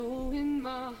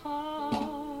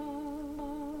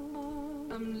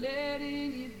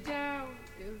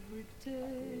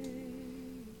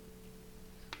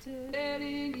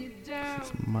It's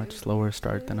a much slower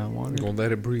start than I wanted. We're gonna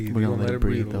let it breathe. We're gonna let it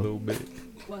breathe a though. little bit.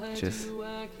 Just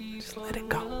let it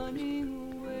go.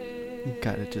 You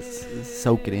gotta just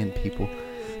soak it in, people.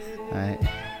 Alright.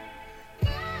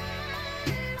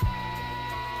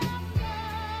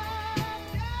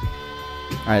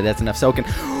 Alright, that's enough soaking.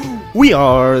 We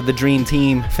are the Dream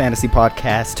Team Fantasy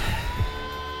Podcast.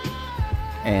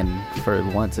 And for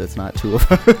once, it's not two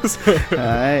of us.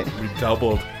 Alright. We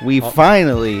doubled. We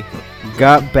finally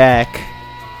got back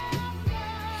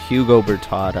Hugo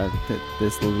Bertad.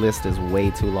 This list is way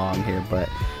too long here, but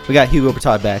we got Hugo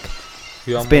Bertad back.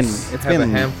 It's been a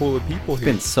handful of people here.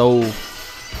 It's been so...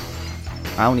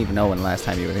 I don't even know when the last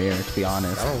time you were here, to be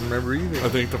honest. I don't remember either. I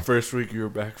think the first week you were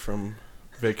back from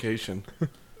vacation.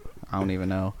 I don't even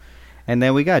know. And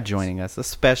then we got joining us a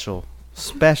special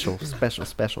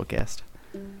guest.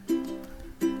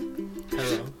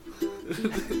 Hello.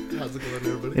 How's it going,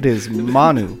 everybody? It is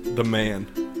Manu The man.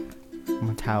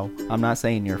 Matau. I'm not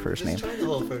saying your first name. Try the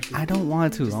whole first I don't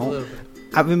want to. Just a little bit.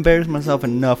 I've embarrassed myself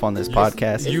enough on this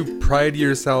podcast. You pride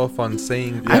yourself on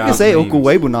saying. I can say names.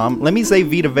 Okuwebunam. Let me say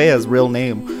Vita Vea's real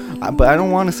name. But I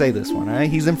don't want to say this one, all right?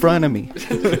 He's in front of me.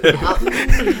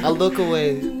 I'll look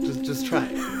away. Just try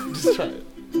it. Just try it.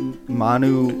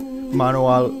 Manu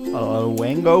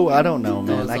Alwengo? I don't know,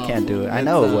 man. I can't do it. I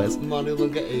know it was. Manu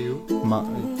Lunga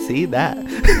AU. See that?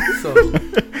 So,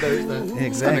 there's that.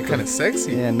 Exactly. Kind of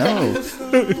sexy. Yeah,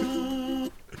 no.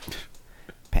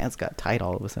 Pants got tight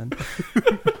all of a sudden.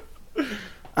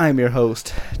 I'm your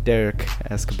host, Derek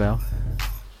Escabel.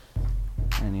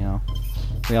 And, you know,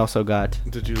 we also got...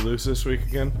 Did you lose this week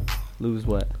again? Lose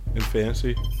what? In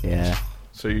fantasy? Yeah.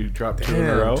 So you dropped 2 in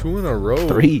a row? 2 in a row.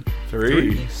 Three.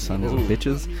 Ooh. Sons of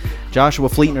bitches. Joshua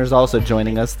Fleetner's also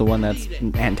joining us, the one that's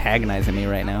antagonizing me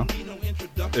right now.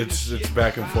 It's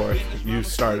back and forth. You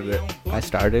started it. I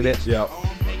started it. Yep.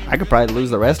 I could probably lose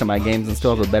the rest of my games and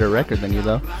still have a better record than you,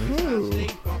 though. Ooh.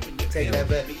 Take that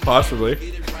bet.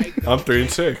 Possibly. I'm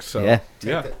 3-6. So Yeah.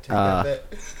 Yeah. Take that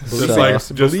bet. Just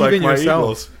Believe like in my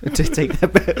yourself. Eagles. Just take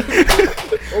that bet.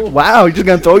 Wow, you're just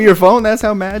gonna throw your phone? That's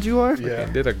how mad you are? Yeah.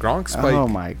 Did a Gronk spike. Oh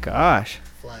my gosh.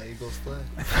 Fly, Eagles, fly.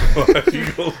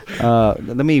 Eagles.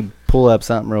 Let me pull up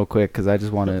something real quick because I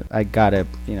gotta,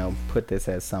 put this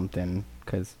as something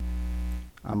because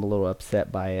I'm a little upset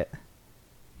by it.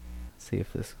 See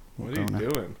if this. What are you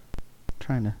doing?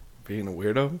 Trying to. Being a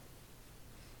weirdo?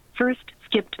 First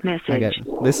skipped message.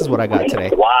 This is what I got today.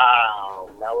 Wow.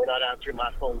 Now we're not answering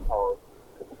my phone calls.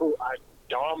 Ooh, I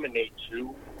dominate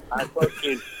you. I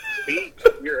fucking beat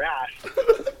your ass.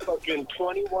 Fucking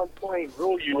 21-point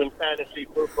rule you in fantasy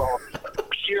football.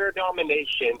 Pure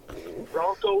domination.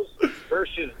 Broncos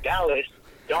versus Dallas.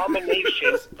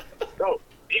 Domination. Bro,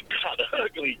 it got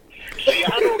ugly.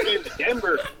 Seattle against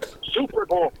Denver. Super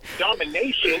Bowl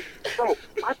domination. Bro,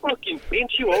 I fucking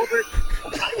bent you over.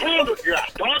 I handled your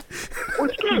ass, dog.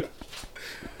 What's good?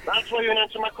 That's why you didn't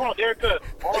answer my call, Derek.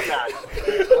 All that.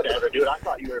 Whatever, dude. I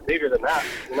thought you were bigger than that.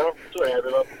 It's whatever,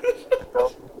 though.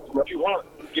 If you want,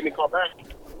 give me a call back.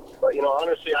 But,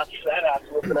 honestly, after that, I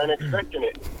wasn't unexpecting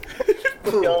it.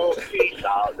 Yo, peace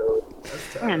out, dude.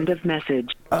 End of message.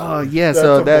 Oh yeah, That's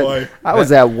so a that boy. I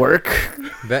was at work,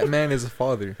 That man is a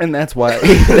father. and that's why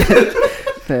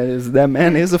that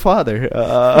man is a father.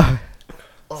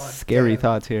 Scary damn.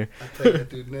 thoughts here. I'll take that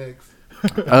dude next.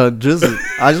 I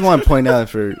just want to point out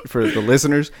for the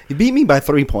listeners, he beat me by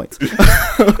 3 points.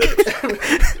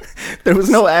 There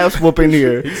was no ass whooping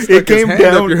here. stuck his hand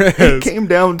up your ass. It came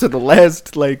down to the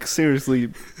last, seriously,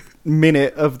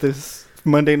 minute of this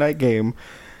Monday night game.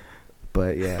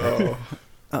 But yeah,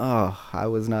 I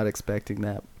was not expecting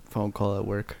that phone call at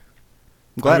work.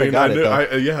 I'm glad I got it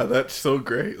though. Yeah, that's so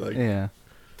great. Yeah.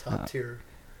 Top tier.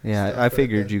 Yeah, Stuff I right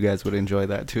figured there. you guys would enjoy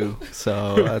that too.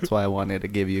 So that's why I wanted to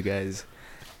give you guys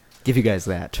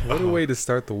that. What a way to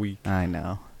start the week. I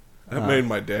know. That made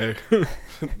my day.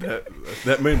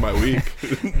 that made my week.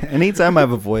 Anytime I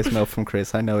have a voicemail from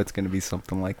Chris, I know it's going to be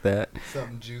something like that.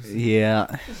 Something juicy.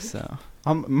 Yeah. So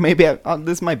maybe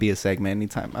this might be a segment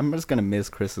anytime. I'm just going to miss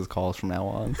Chris's calls from now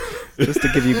on, just to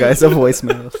give you guys a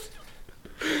voicemail.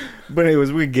 But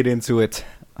anyways, we get into it.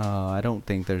 I don't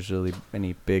think there's really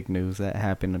any big news that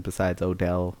happened besides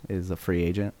Odell is a free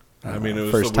agent. I mean,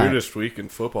 it was the weirdest week in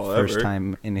football ever. First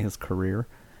time in his career.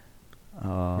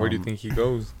 Where do you think he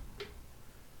goes?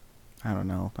 I don't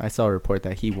know. I saw a report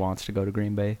that he wants to go to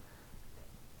Green Bay,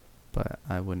 but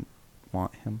I wouldn't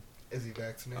want him. Is he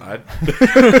vaccinated?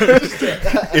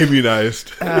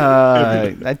 Immunized.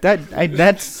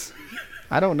 That's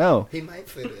I don't know. He might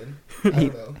fit in. I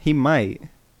don't know. He might.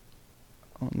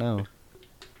 Oh no.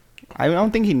 I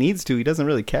don't think he needs to. He doesn't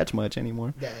really catch much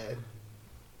anymore. Dad.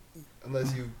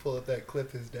 Unless you pull up that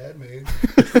clip his dad made.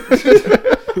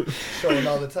 Showing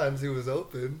all the times he was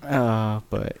open.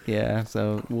 But yeah,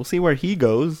 so we'll see where he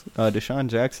goes. Deshaun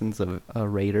Jackson's a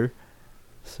Raider.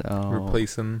 So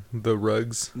Replacing the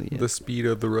rugs. Yeah. The speed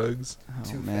of the rugs.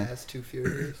 Too man. fast, too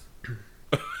furious.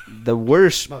 The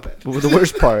worst My bad. the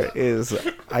worst part is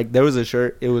there was a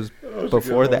shirt, it was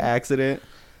before the accident,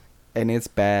 and it's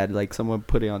bad. Like someone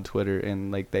put it on Twitter,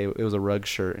 and like it was a rug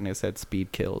shirt and it said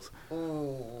speed kills.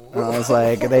 Ooh. And I was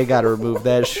like, they gotta remove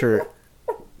that shirt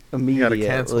immediately.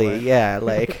 cancel it. Yeah,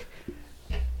 like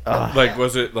Like,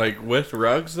 was it like with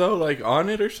rugs though, like on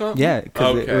it or something? yeah,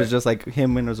 because it Okay. was just like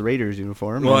him in his Raiders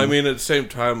uniform. Well, I and- mean, at the same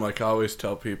time, like I always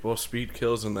tell people, speed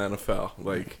kills in the NFL.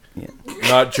 Like, Yeah.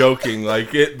 not joking.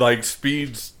 Like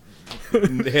speed's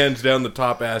hands down the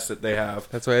top asset they have.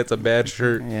 That's why it's a bad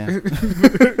shirt. yeah.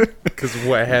 Because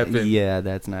what happened? Yeah,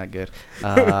 that's not good.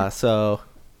 So,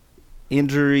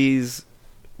 injuries,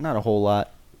 not a whole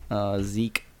lot.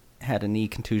 Zeke had a knee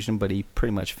contusion, but he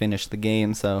pretty much finished the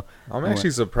game. So I'm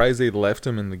actually surprised they left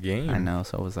him in the game. I know,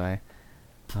 so was I.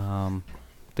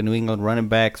 The New England running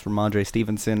backs, Ramondre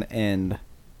Stevenson and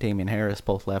Damian Harris,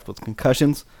 both left with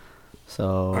concussions.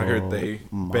 So I heard they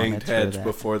banged monitor heads that.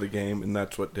 before the game, and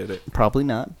that's what did it. Probably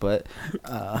not, but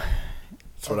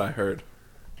That's what I heard.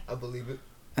 I believe it.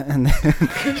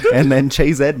 and then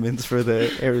Chase Edmonds for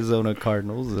the Arizona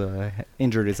Cardinals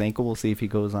injured his ankle. We'll see if he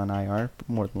goes on IR.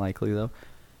 More than likely, though.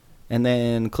 And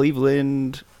then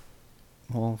Cleveland,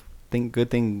 well, good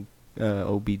thing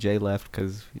OBJ left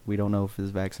because we don't know if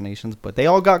his vaccinations. But they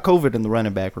all got COVID in the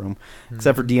running back room,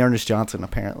 except for Dearness Johnson,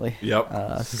 apparently. Yep.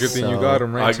 Good thing you got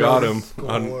him, right? I got Charles? him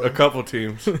on a couple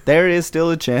teams. There is still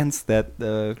a chance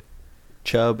that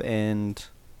Chubb and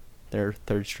their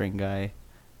third string guy.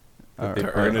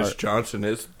 Ernest Johnson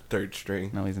is third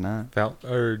string. No, he's not.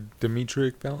 Or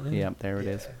Demetric Felton? Yep, there it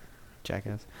is. Yeah.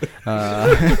 Jackass.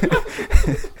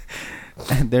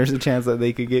 There's a chance that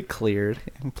they could get cleared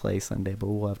and play Sunday, but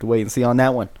we'll have to wait and see on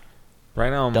that one. Right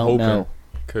now I'm Don't hoping know.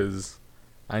 because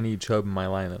I need Chubb in my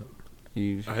lineup.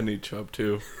 I need Chubb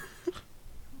too.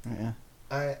 Yeah.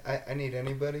 I need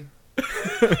anybody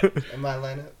in my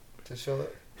lineup to show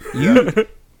up.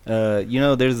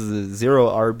 There's the 0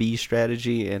 RB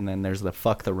strategy, and then there's the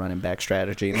fuck the running back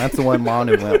strategy, and that's the one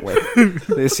Manu went with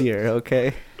this year.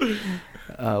 Okay.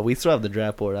 We still have the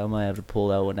draft board. I might have to pull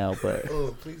that one out, but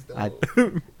Oh, please don't. I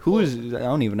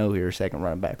don't even know who your second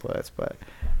running back was, but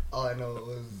All I know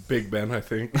was Big Ben, I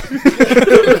think.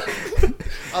 I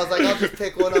was like, I'll just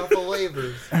pick one off of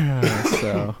waivers.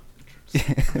 so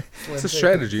It's a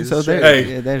strategy. So there-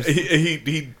 Hey, yeah, there's-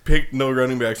 he picked no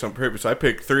running backs on purpose. I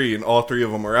picked 3, and all 3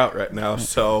 of them are out right now.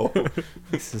 So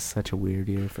this is such a weird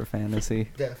year for fantasy.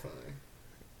 Definitely.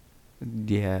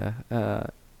 Yeah.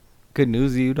 Good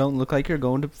news, you don't look like you're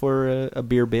going for a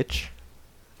beer bitch.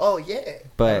 Oh yeah.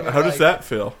 But- I was how does like, that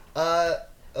feel?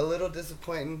 A little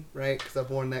disappointing, right? Because I've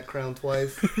worn that crown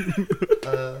twice.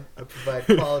 I provide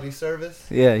quality service.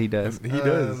 Yeah, he does. He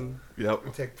does. Yep. I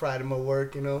take pride in my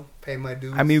work, pay my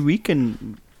dues. I mean, we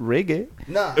can rig it.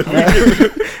 nah. Don't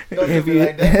do If me you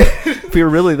like that. if you're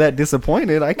really that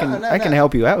disappointed, I can No.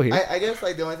 help you out here. I guess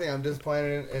like the only thing I'm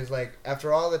disappointed in is like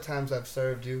after all the times I've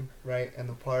served you, right, and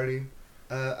the party,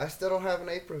 I still don't have an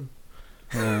apron.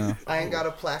 I ain't got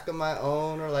a plaque of my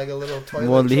own or like a little toilet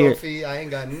Well, here- trophy. I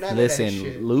ain't got none Listen, of that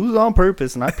shit. lose on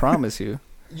purpose, and I promise you,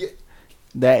 Yeah,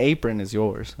 that apron is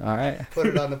yours. All right. put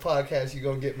it on the podcast. You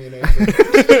gonna get me an apron.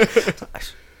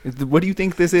 What do you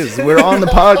think this is? We're on the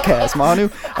podcast, Manu.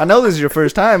 I know this is your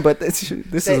first time, but this say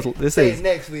is it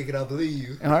next week and I'll believe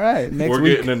you. all right. Next We're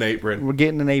week, getting an apron. we're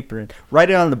getting an apron. Write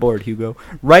it on the board, Hugo.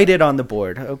 Write it on the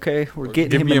board. Okay, we're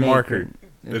getting Give him me an a marker. apron.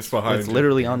 It's behind It's you.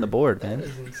 literally on the board, That man.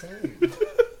 is insane.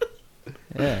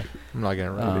 Yeah. I'm not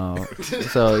gonna write it.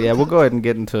 So yeah, we'll go ahead and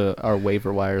get into our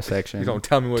waiver wire section. You don't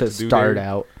tell me what to to do. start there.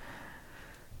 out.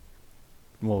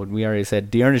 Well, we already said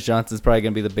Dearness Johnson's probably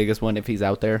going to be the biggest one if he's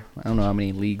out there. I don't know how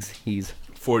many leagues he's.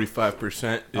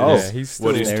 45% is Oh, yeah, he's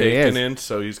what still he's there he taken is. in.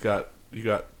 So you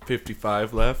got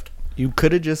 55 left. You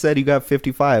could have just said you got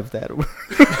 55. That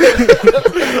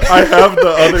I have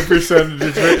the other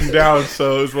percentages written down,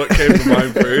 so is what came to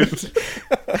mind first.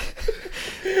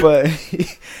 but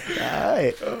all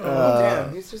right.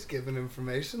 Damn, he's just giving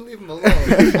information. Leave him alone.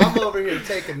 I'm over here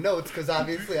taking notes because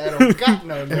obviously I don't got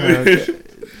no notes. Okay.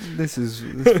 This is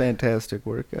fantastic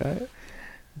work. All right.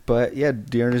 But yeah,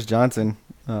 Dearness Johnson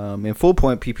in full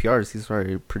point PPRs, he's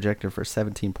already projected for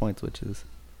 17 points, which is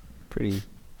pretty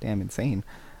damn insane.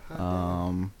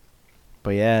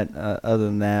 But yeah, other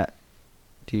than that,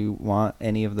 do you want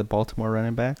any of the Baltimore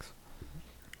running backs?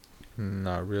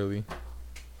 Not really.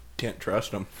 Can't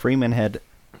trust him. Freeman had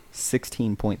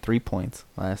 16.3 points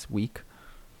last week.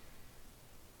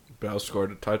 Bell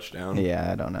scored a touchdown.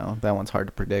 Yeah, I don't know. That one's hard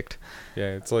to predict.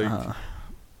 Yeah, it's like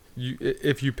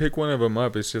if you pick one of them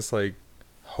up, it's just like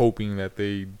hoping that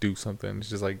they do something. It's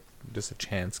just a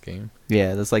chance game.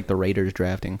 Yeah, that's like the Raiders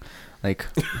drafting. Like,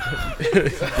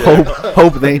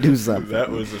 hope they do something. That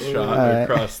was a shot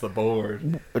across the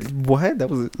board. What?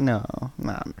 That was no.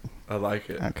 I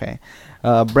like it. Okay,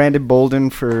 Brandon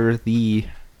Bolden for the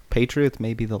Patriots,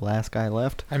 maybe the last guy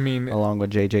left. I mean, along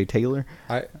with J.J. Taylor.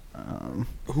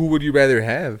 Who would you rather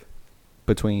have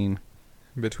between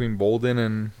Bolden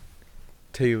and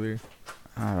Taylor?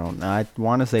 I don't know. I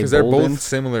want to say because they're both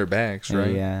similar backs,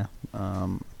 right? Yeah.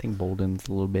 I think Bolden's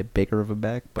a little bit bigger of a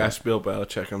back. Ask Bill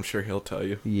Belichick. I'm sure he'll tell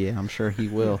you. Yeah, I'm sure he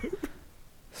will.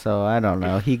 So I don't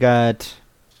know. He got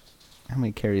how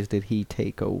many carries did he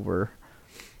take over?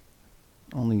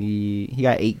 He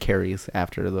got 8 carries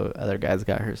after the other guys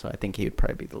got hurt. So I think he would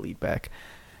probably be the lead back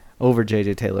over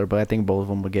J.J. Taylor. But I think both of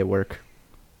them would get work.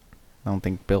 I don't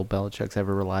think Bill Belichick's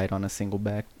ever relied on a single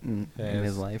back in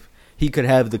his life. He could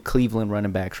have the Cleveland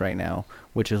running backs right now,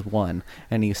 which is one,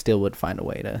 and he still would find a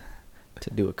way to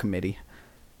do a committee.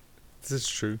 This is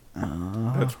true.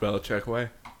 That's Belichick way.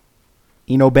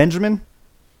 Benjamin?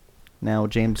 Now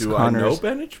James Connors. Do I know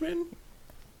Benjamin?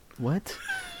 What?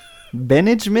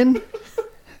 Benjamin?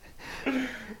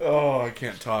 Oh, I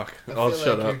can't talk. I'll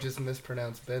shut up. You just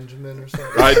mispronounced Benjamin or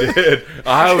something. I did.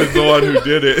 I was the one who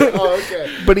did it. Oh,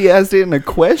 okay. But he asked it in a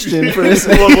question for his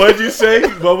Well, what did you say?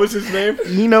 What was his name?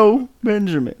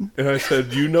 Benjamin. And I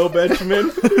said, "You know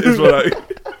Benjamin?" Is what I.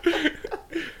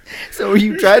 So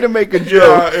you tried to make a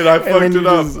joke. Yeah, and I fucked it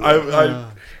up.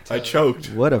 I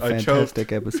choked. What a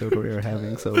fantastic episode we are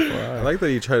having so far. I like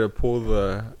that you try to pull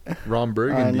the Ron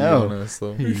Burgundy on us,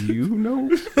 though.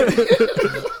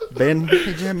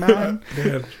 Benjamin.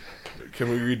 Man, can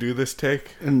we redo this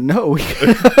take? No.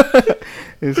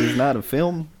 This is not a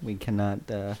film. We cannot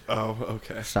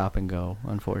okay. Stop and go,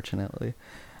 unfortunately.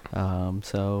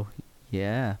 So,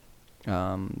 yeah.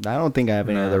 I don't think I have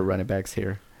any other running backs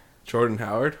here. Jordan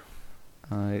Howard?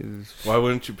 Why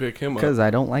wouldn't you pick him up? Because I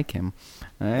don't like him.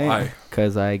 Right? Why?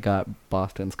 Because I got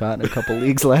Boston Scott in a couple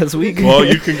leagues last week. Well,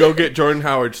 you can go get Jordan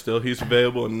Howard still. He's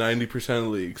available in 90% of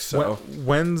leagues. So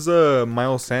when's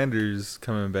Miles Sanders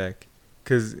coming back?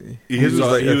 Because this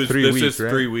is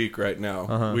 3 week right now.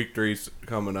 Uh-huh. Week 3's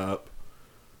coming up.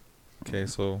 Okay,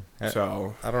 so I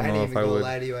don't know if I would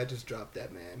lie to you. I just dropped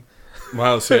that man.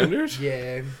 Miles Sanders?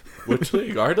 Yeah. Which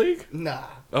league? Our league? Nah.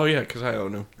 Oh yeah, because I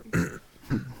own him.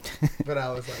 But I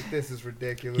was like, this is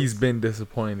ridiculous. He's been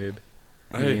disappointed.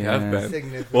 I have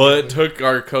been. Well, it took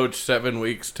our coach 7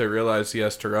 weeks to realize he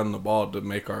has to run the ball to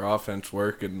make our offense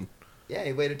work, and yeah,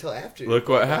 he waited till after. Look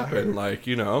what happened. Like,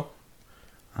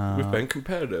 we've been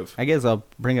competitive. I guess I'll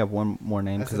bring up one more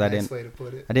name because I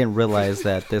didn't realize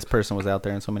that this person was out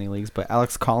there in so many leagues. But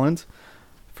Alex Collins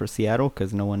for Seattle,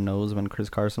 because no one knows when Chris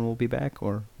Carson will be back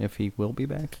or if he will be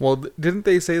back. Well, didn't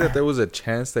they say that there was a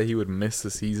chance that he would miss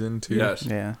the season too? Yes.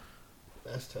 Yeah.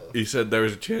 That's tough. He said there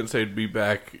was a chance they'd be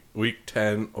back week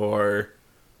 10 or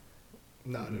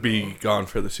be gone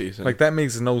for the season. Like, that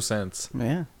makes no sense.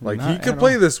 Yeah. Like, he could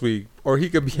play this week, or he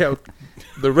could be out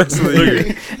the rest of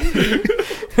the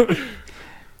year.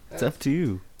 It's up to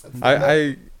you.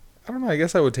 I don't know. I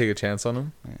guess I would take a chance on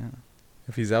him. Yeah.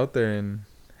 If he's out there in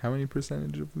how many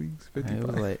percentage of leagues?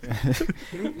 55.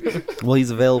 Well, he's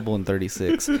available in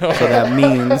 36. So that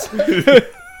means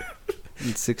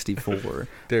 64.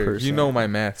 Derek, you know my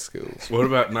math skills. What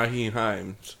about Nyheim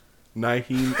Hines?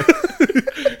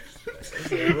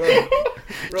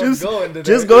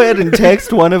 Just go ahead and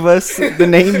text one of us the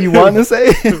name you want to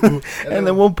say, and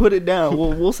then we'll put it down.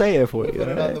 We'll say it for you. Put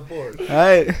it on the board. All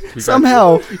right.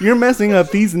 Somehow you're messing up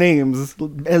these names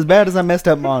as bad as I messed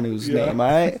up Manu's name. All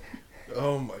right.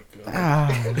 Oh my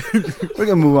god. We're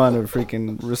gonna move on to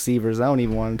freaking receivers. I don't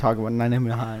even want to talk about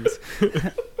Nyheim Hines.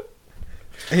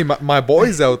 Hey, my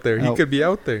boy's out there. He could be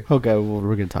out there. Okay, well,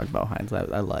 we're going to talk about Hines.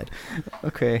 I lied.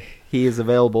 Okay, he is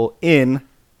available in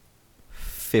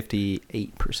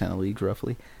 58% of leagues,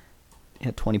 roughly. He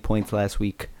had 20 points last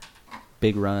week.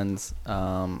 Big runs.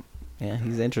 Yeah,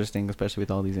 he's interesting, especially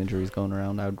with all these injuries going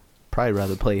around. I would probably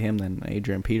rather play him than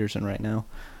Adrian Peterson right now.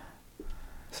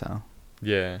 So.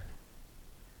 Yeah.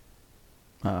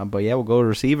 But yeah, we'll go to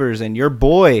receivers. And your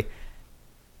boy,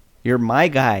 you're my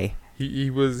guy.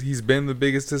 He's been the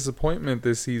biggest disappointment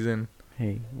this season.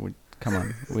 Hey, come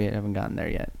on, we haven't gotten there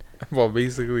yet. Well,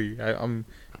 basically, I'm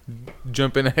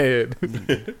jumping ahead.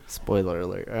 Spoiler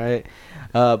alert! All right,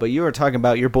 but you were talking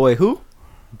about your boy who?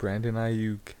 Brandon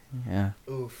Ayuk. Yeah.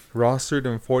 Oof. Rostered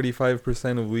in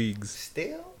 45% of leagues.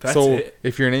 Still? That's so it.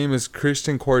 if your name is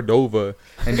Christian Cordova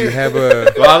and you have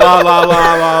a La la la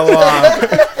la la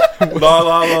la. La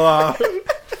la la la.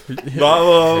 if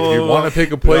you want to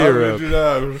pick a player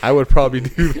up, I would probably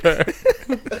do that.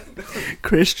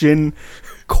 Christian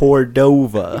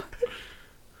Cordova.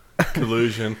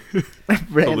 Collusion.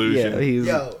 Yeah, he's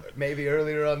Yo, maybe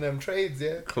earlier on them trades,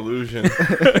 yeah. Collusion.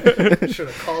 Should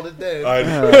have called it then.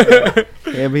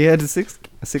 yeah, but he had six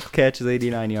catches,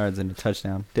 89 yards, and a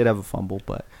touchdown. Did have a fumble,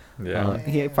 but Yeah,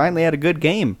 he finally had a good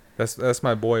game. that's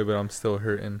my boy, but I'm still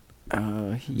hurting.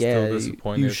 Yeah,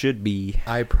 disappointed. you should be.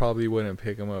 I probably wouldn't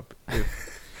pick him up.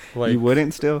 If, like, You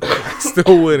wouldn't still? I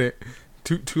still wouldn't.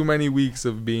 Too many weeks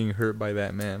of being hurt by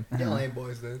that man. Y'all ain't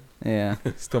boys then. Yeah.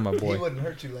 Still my He boy. wouldn't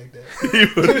hurt you like that.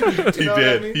 He You know what I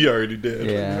did. mean? He already did.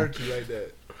 He Yeah. wouldn't hurt you like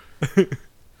that.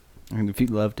 And if you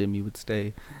loved him, you would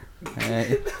stay.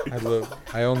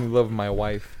 I only love my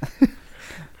wife.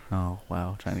 Oh,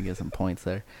 wow. Trying to get some points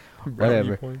there. Brownie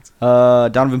Whatever. points.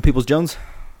 Donovan Peoples-Jones,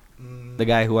 Mm, the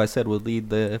guy who I said would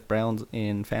lead the Browns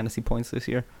in fantasy points this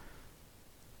year.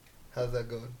 How's that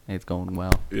going? It's going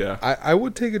well. Yeah. I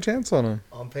would take a chance on him.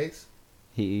 On pace?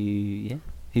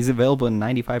 He's available in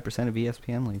 95% of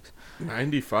ESPN leagues.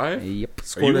 95? Yep.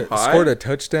 Scored a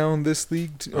touchdown this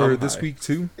league or I'm this high. week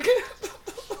too.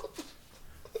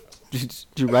 Did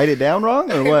you write it down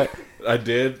wrong or what? I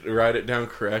did write it down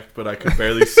correct, but I could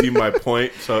barely see my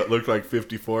point, so it looked like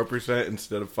 54%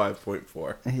 instead of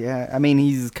 5.4. Yeah, I mean,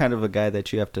 he's kind of a guy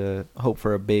that you have to hope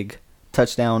for a big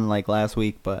touchdown like last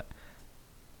week, but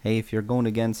hey, if you're going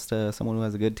against someone who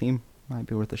has a good team, might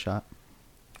be worth a shot.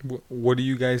 What do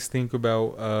you guys think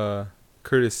about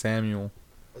Curtis Samuel?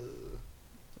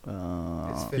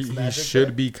 He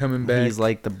should be coming back. He's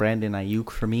like the Brandon Ayuk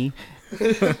for me.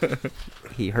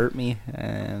 He hurt me,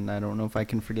 and I don't know if I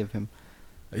can forgive him.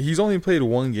 He's only played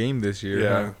one game this year.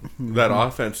 Yeah. That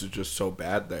offense is just so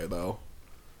bad there, though.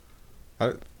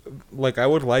 I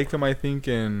would like him, I think,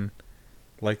 in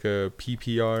like a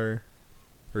PPR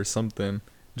or something.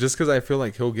 Just because I feel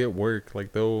like he'll get work.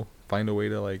 Like, they'll find a way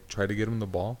to, like, try to get him the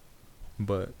ball.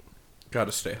 But Got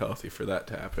to stay healthy for that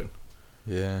to happen.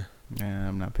 yeah. Yeah,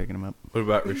 I'm not picking him up. What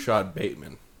about Rashad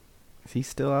Bateman? Is he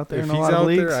still out there If in a he's lot of out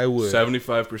leagues? there, I would.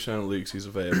 75% of leagues he's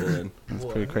available in. That's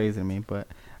What? pretty crazy to me, but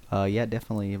yeah,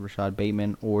 definitely Rashad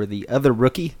Bateman or the other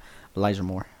rookie, Elijah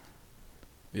Moore.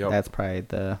 Yep. That's probably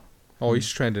the Oh, he's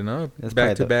trending up. That's probably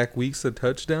Back-to-back weeks of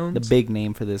touchdowns. the big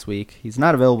name for this week. He's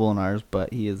not available in ours,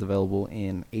 but he is available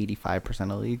in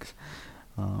 85% of leagues.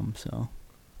 So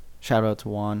shout out to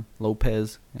Juan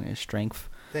Lopez and his strength.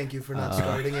 Thank you for not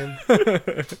starting him.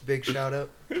 Big shout out.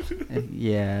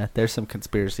 Yeah, there's some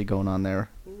conspiracy going on there.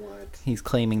 What? He's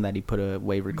claiming that he put a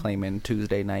waiver claim in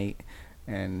Tuesday night,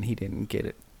 and he didn't get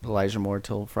it. Elijah Moore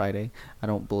till Friday. I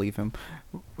don't believe him.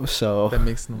 So That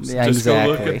makes no sense. yeah, Just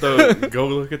exactly. go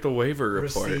look at the waiver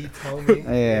report. Receipts, homie.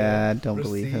 Yeah, I don't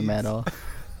believe him at Receipts. all. some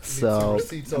So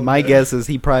receipts over my there. guess is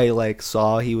he probably like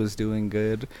saw he was doing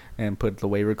good and put the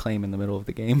waiver claim in the middle of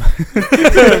the game.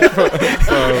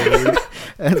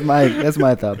 That's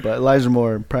my thought. But Elijah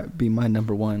Moore would probably be my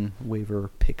number one waiver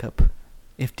pickup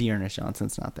if Dearness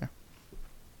Johnson's not there.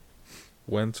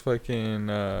 When's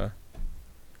fucking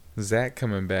Zach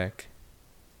coming back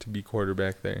to be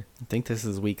quarterback there? I think this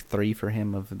is week 3 for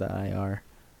him of the IR.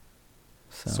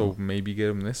 So maybe get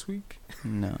him this week,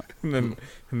 no. and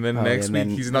then Oh, next and week then-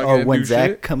 he's not oh, gonna when do Zach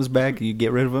shit. comes back, you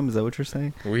get rid of him. Is that what you're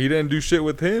saying? Well, he didn't do shit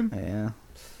with him. Yeah.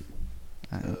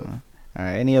 I don't know. All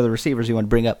right. Any other receivers you want to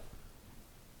bring up?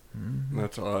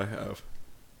 That's all I have.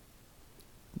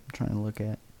 I'm trying to look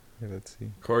at. Yeah, let's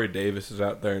see. Corey Davis is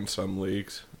out there in some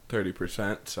leagues,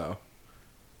 30%. So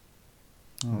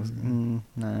Nah,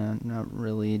 not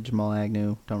really. Jamal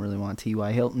Agnew. Don't really want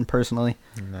T.Y. Hilton personally.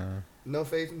 No. No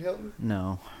faith in Hilton?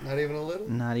 No, Not even a little?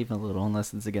 not even a little,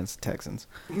 unless it's against the Texans.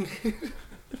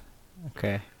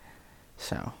 Okay.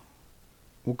 So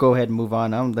we'll go ahead and move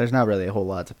on. There's not really a whole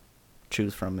lot to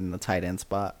choose from in the tight end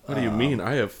spot. what do you mean?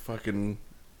 I have fucking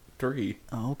 3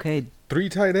 Okay. 3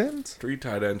 tight ends.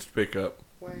 tight ends to pick up.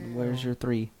 Wow. Where's your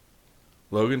 3?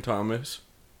 Logan Thomas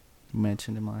You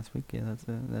mentioned him last week. Yeah,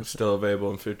 that's still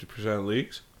available in 50% of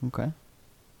leagues. okay.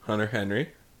 Hunter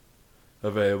Henry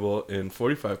available in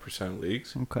 45% of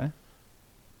leagues. Okay.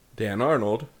 Dan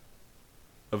Arnold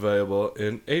available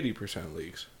in 80% of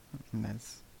leagues.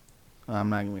 That's. I'm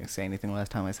not going to say anything.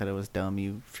 Last time I said it was dumb,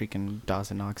 you freaking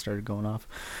Dawson Knox started going off.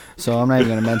 So I'm not even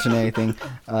going to mention anything.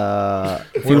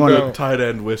 If you want to, Tight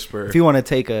end whisper. if you want to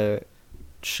take a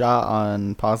shot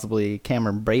on possibly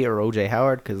Cameron Brate or OJ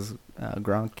Howard, because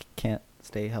Gronk can't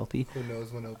stay healthy. Who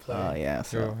knows when he'll play? Yeah.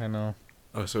 So I know.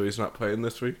 Oh, so he's not playing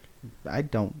this week? I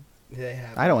don't They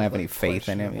have have any faith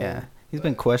in him. Yeah, he's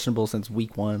been questionable since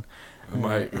week 1. I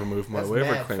might remove my That's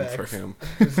waiver mad claim facts. for him.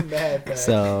 It's mad bad.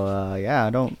 So yeah, I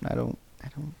don't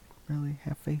really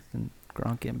have faith in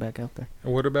Gronk getting back out there.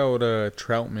 What about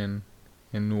Troutman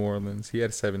in New Orleans? He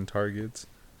had 7 targets.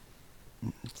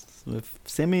 If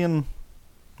Simeon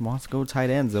wants to go tight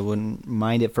ends, I wouldn't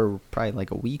mind it for probably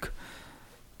like a week.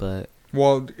 But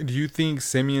Well, do you think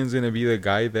Simeon's gonna be the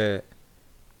guy that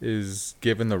is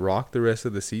given the rock the rest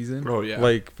of the season? Oh, yeah.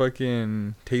 Like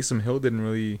fucking Taysom Hill didn't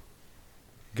really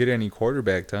get any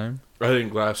quarterback time. I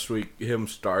think last week him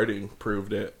starting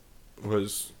proved it.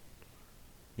 Was,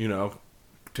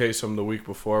 Taysom the week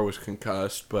before was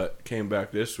concussed, but came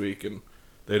back this week and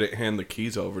they didn't hand the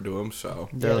keys over to him. So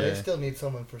Yeah, they Yeah. still need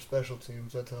someone for special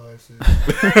teams. That's how I see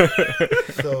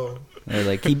it. So they're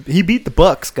like he beat the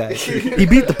Bucks, guys. He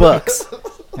beat the Bucks.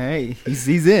 Hey,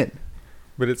 he's in.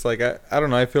 But it's like I don't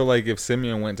know. I feel like if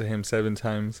Simeon went to him 7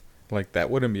 times, like that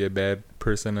wouldn't be a bad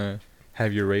person to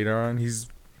have your radar on. He's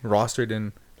rostered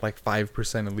in like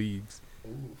 5% of leagues.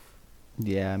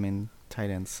 Yeah, I mean tight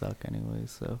ends suck anyway.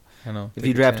 So I know. if Take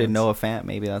you a drafted chance. Noah Fant,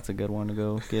 maybe that's a good one to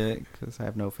go get because I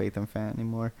have no faith in Fant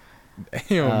anymore.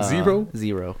 Damn, 0.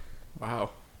 0. wow.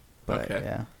 But Okay.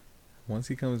 yeah, Once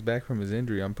he comes back from his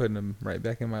injury, I'm putting him right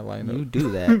back in my lineup. you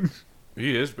do that.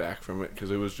 He is back from it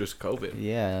because it was just COVID.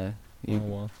 Yeah. Oh,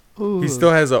 well. Ooh. He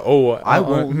still has a O I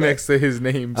won't next to his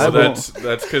name. I So won't-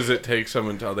 that's because it takes them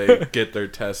until they get their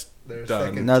test they're done.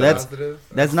 second No, that's- positive,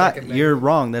 or That's not. second You're negative.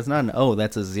 wrong. That's not an O.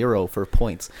 That's a 0 for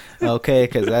points. Okay,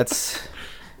 because that's.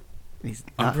 He's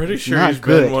I'm not- pretty he's sure not he's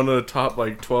good. been one of the top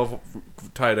 12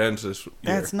 tight ends this year.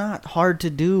 That's not hard to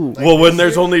do. Like well, when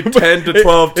this there's year? only 10 to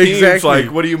 12 teams, Exactly.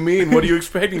 like, what do you mean? What are you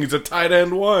expecting? He's a tight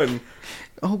end 1.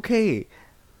 Okay,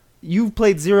 you've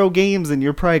played 0 games and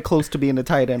you're probably close to being a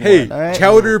tight end. Hey, one, all right?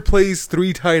 Chowder plays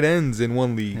 3 tight ends in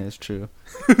one league. That's true.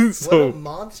 What a So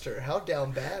monster! How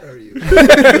down bad are you?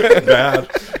 Bad.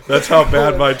 That's how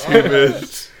bad my team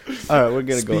is. All right, we're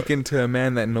gonna go. speaking to a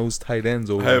man that knows tight ends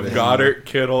over I have there. Goddard,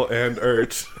 Kittle, and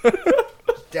Ertz.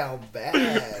 Down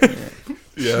bad.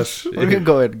 Yes. We're gonna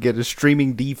go ahead and get a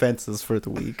streaming defenses for the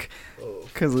week Oh.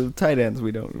 because of tight ends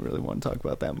we don't really want to talk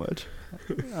about that much.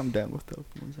 I'm done with those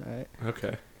ones. All right.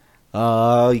 Okay.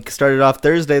 You started off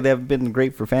Thursday. They haven't been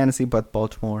great for fantasy, but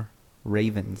Baltimore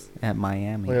Ravens at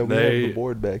Miami. Oh, yeah, we They have the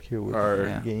board back here with are-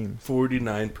 Yeah. games.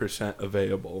 49%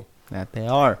 available. That they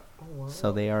are. Oh, wow.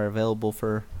 So they are available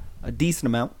for a decent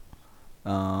amount.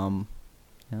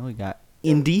 We got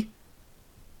Indy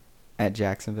at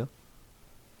Jacksonville.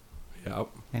 Yep.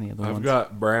 Any other I've ones?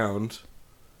 got Browns.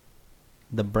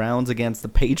 The Browns against the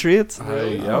Patriots.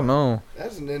 Really? I don't know.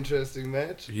 That's an interesting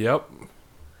match. Yep.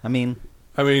 I mean,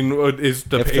 Is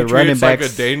the If the running Patriots like a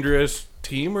backs- dangerous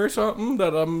team or something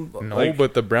that I'm No, like,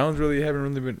 but the Browns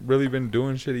haven't really been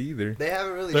doing shit either. They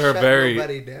haven't really they're a shut very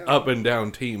nobody down. up and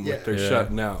down team, Yeah. but they're Yeah.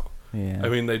 shutting out. yeah. I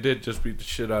mean, they did just beat the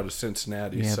shit out of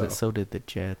Cincinnati, yeah, so but so did the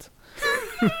Jets.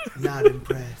 Not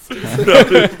impressed.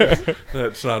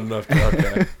 that's not enough to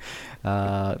okay.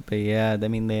 But yeah, I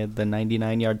mean, they had the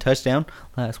 99-yard touchdown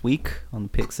last week on the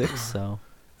pick six. So,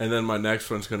 And then my next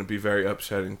one's going to be very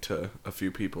upsetting to a few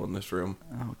people in this room.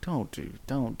 oh, don't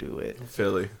do it.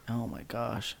 Philly. Oh my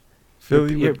gosh.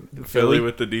 Philly You're- with- Philly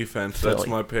with the defense. That's Philly.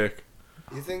 my pick.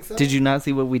 You think so? Did you not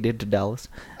see what we did to Dallas?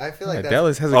 I feel Yeah, like that's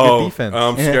Dallas has a Oh, good defense.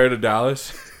 I'm scared of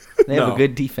Dallas. They have No. a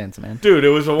good defense, man. Dude, it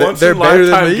was a They're once in a better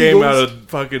than lifetime the game out Eagles. of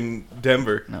fucking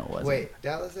Denver. No, it wasn't. Wait,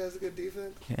 Dallas has a good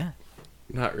defense. Yeah.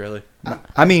 Not really.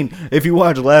 I mean, if you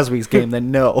watched last week's game, then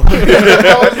no.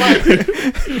 I was like,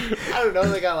 I don't know.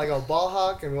 They got like a ball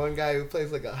hawk and one guy who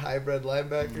plays like a hybrid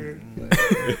linebacker.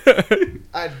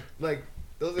 I'd like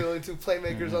those are the only 2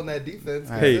 playmakers on that defense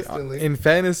Hey, consistently. in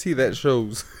fantasy, that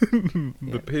shows Yeah.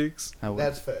 the picks. I would,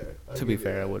 That's fair. I'll to be give you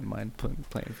fair, I that. wouldn't mind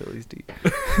playing Phillies deep.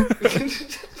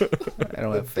 I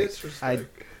don't have faith. Disrespect. I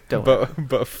don't.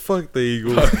 But fuck the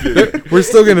Eagles. We're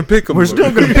still gonna pick them. We're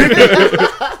still gonna pick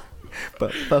it.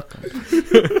 But fuck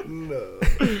 'em. No.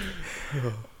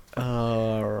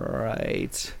 All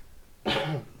right.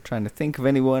 Trying to think of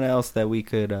anyone else that we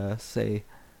could say.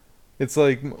 It's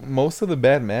like most of the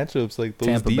bad matchups, like those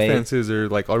Tampa Bay. defenses are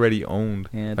like already owned.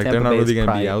 Yeah, like Tampa they're not Bay's really gonna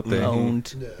probably be out there.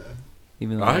 Owned, Yeah.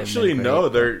 even though they haven't Actually, been no,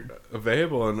 great. they're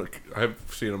available, and I've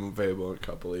seen them available in a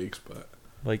couple leagues, but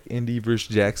Like Indy versus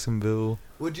Jacksonville.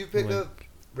 Would you pick Like- up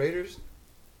Raiders?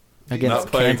 Against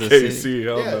not playing Kansas KC. City.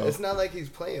 Hell Yeah, no. it's not like he's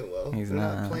playing well. He's They're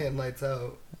not not. playing lights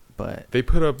out. But They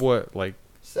put up what, like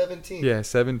 17.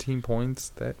 17 points.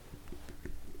 That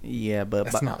yeah, but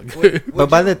that's by, not good. Would But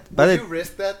by you, the- by would the- you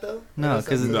risk that though? no,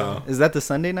 because No. is that the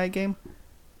Sunday night game?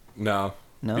 No,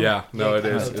 No. Yeah, no, it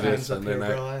is. No It time's is up Sunday here, night.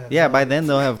 bro. I have Yeah, no by idea. then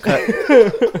they'll have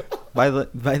cut. by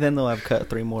then they'll have cut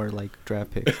 3 more like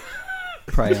draft picks,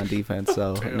 probably on defense.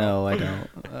 So no, I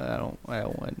don't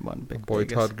want one big Boy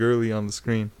Vegas. Todd Gurley on the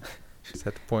screen. Just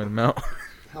had to point him out.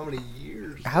 How many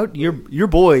years? How your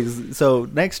boys? So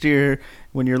next year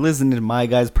when you're listening to my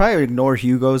guys, probably ignore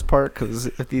Hugo's part because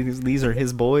these are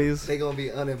his boys. They gonna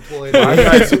be unemployed.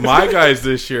 My guys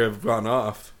this year have gone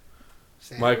off.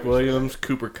 Sam Mike Williams,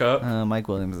 Cooper Cup. Mike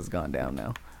Williams has gone down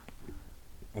now.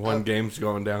 One game's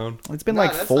going down. It's been Nah,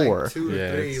 like that's 4. Like 2 or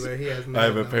Yeah, 3 it's- where he has I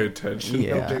haven't paid attention.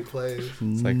 Yeah. no big plays.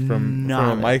 It's like from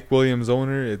a Mike Williams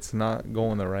owner, it's not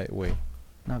going the right way.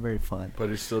 Not very fun. But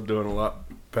he's still doing a lot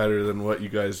better than what you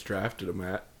guys drafted him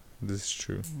at. This is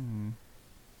true.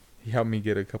 He helped me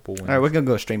get a couple wins. All right, we're gonna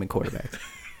go streaming quarterbacks.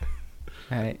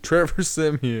 All right, Trevor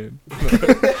Simeon.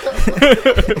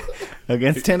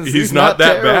 against Tennessee, He's not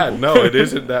that terrible. bad. No, it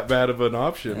isn't that bad of an All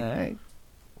option. right,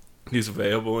 He's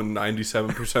available in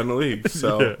 97% of leagues.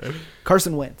 So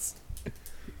Carson Wentz.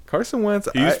 Carson Wentz.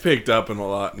 he's picked up in a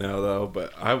lot now, though.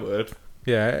 But I would.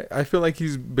 I feel like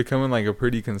he's becoming like a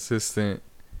pretty consistent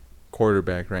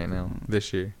quarterback right now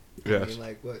this year. I Yes. mean,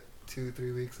 like what,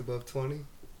 2-3 weeks above 20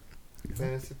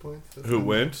 fantasy points. That's Who not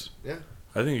wins? bad.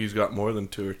 Yeah. I think he's got more than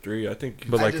 2 or 3. I think.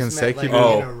 But I like just meant, consecutive.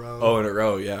 oh, in a row. oh, in a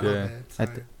row. Yeah. Yeah. My I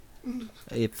bad, th-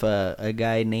 sorry. If a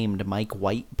guy named Mike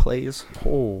White plays,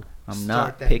 Oh, I'm Start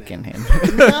not that picking man.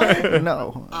 him.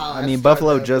 No, Oh, I I'd mean start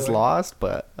Buffalo that just boy. lost,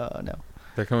 but no.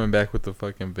 they're coming back with the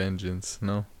fucking vengeance.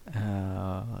 No.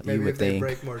 Maybe You would if they think.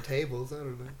 break more tables, I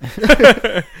don't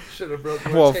know. Should have broke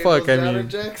more Well, tables fuck, I down mean- in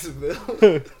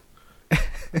Jacksonville.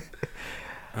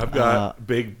 I've got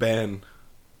Big Ben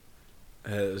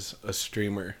as a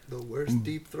streamer. The worst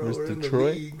deep thrower Where's in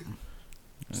Detroit? the league.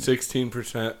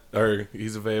 16%, or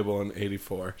he's available in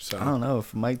 84. So I don't know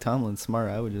if Mike Tomlin's smart.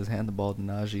 I would just hand the ball to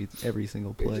Najee every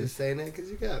single You're play. just saying that because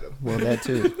you got him. Well, that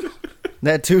too.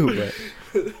 That too.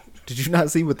 But did you not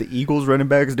see what the Eagles running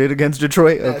backs did against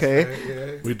Detroit? That's Okay. right,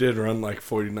 yeah. we did run like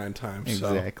 49 times.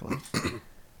 Exactly.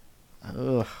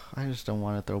 Ugh, I just don't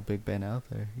want to throw Big Ben out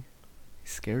there. He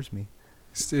scares me.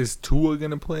 Is Tua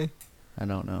gonna play? I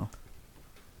don't know.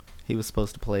 He was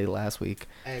supposed to play last week.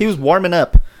 He Actually, was warming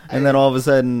up, and then all of a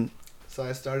sudden, So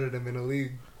I started him in a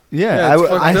league. yeah, it's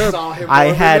fucked I up. Saw him I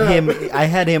warming had up. him. I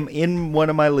had him in one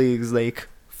of my leagues, like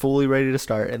fully ready to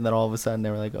start, and then all of a sudden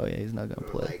they were like, "Oh yeah, he's not gonna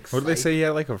play." Like, What did they psych. say? He had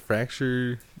like a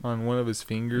fracture on one of his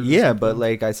fingers. or Yeah, but something?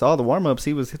 like I saw the warm ups,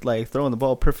 he was like throwing the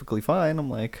ball perfectly fine. I'm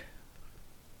like,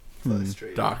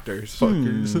 Frustrating. Doctors.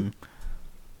 Fuckers.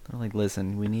 They're like,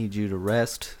 listen, we need you to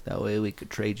rest. That way we could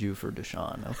trade you for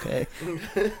Deshaun, okay?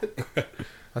 I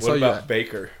What saw about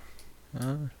Baker?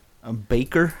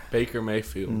 Baker, Baker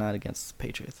Mayfield. not against the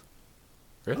Patriots.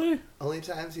 Really? Only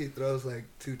times he throws like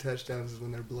 2 touchdowns is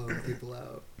when they're blowing people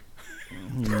out.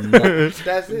 Mm,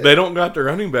 That's it. They don't got the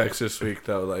running backs this week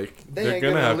though. Like They they're ain't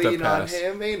gonna have to lean on pass.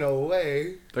 him. Ain't no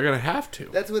way. They're gonna have to.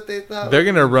 That's what they thought. They're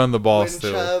gonna run the ball when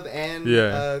still. Chubb and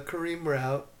Yeah. Kareem were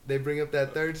out. They bring up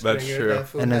that third That's stringer. true. That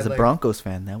fool and had, as a like, Broncos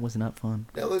fan, that was not fun.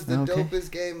 that was the Okay. dopest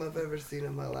game I've ever seen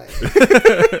in my life.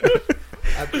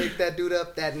 I picked that dude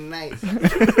up that night. And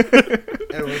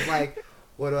it was like,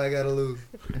 what do I gotta lose?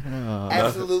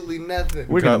 Absolutely nothing.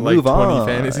 We're Got gonna like move 20 on.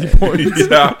 fantasy points.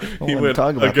 Yeah, I he wanna went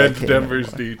talk about that against game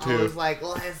Denver's anymore. D I was too. like,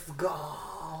 let's go.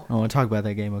 I want to talk about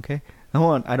that game, okay? I don't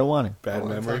want it. I Bad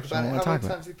wanna memories. talk about I it. wanna How talk many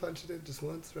about times he punched it in? Just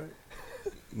once,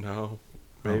 right? No,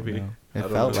 Oh, maybe. no. I It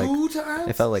don't felt know. like 2 times?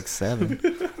 it felt like 7.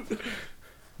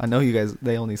 I know you guys.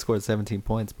 They only scored 17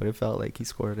 points, but it felt like he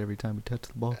scored every time he touched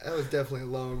the ball. That was definitely a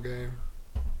long game.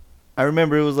 I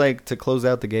remember it was like to close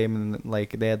out the game, and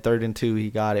like they had 3rd and 2. He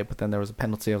got it, but then there was a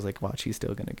penalty. I was like, watch, he's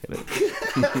still gonna get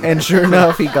it. And sure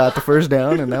enough, he got the first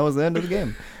down, and that was the end of the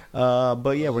game.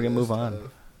 But yeah, we're gonna move on.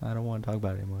 Stuff. I don't want to talk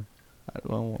about it anymore. I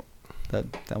don't want that.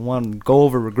 I want to go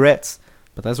over regrets,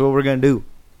 but that's what we're gonna do,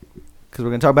 because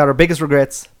we're gonna talk about our biggest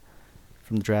regrets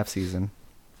from the draft season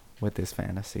with this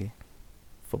fantasy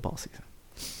football season.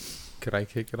 Could I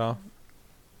kick it off?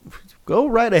 Go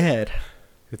right ahead.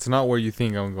 It's not where you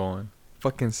think I'm going.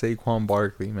 Fucking Saquon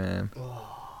Barkley, man.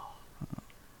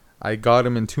 I got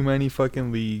him in too many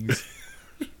fucking leagues.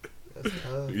 That's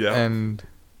tough. Yeah. And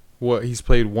what, he's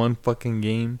played one fucking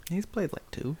game? He's played like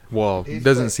 2. Well, He's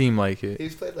doesn't played- seem like it.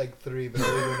 He's played like 3, but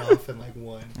only went off in like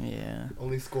 1. Yeah,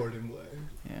 Only scored in 1.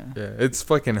 yeah. Yeah, it's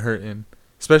fucking hurting.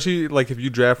 Especially like if you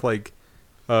draft like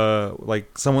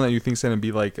someone that you think's gonna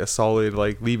be like a solid,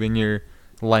 like leaving your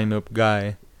lineup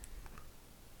guy.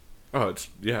 Oh, it's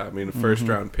I mean, a first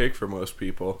Mm-hmm. round pick for most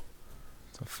people,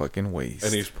 It's a fucking waste.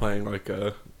 and he's playing like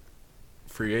a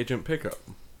free agent pickup.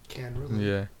 Can't really.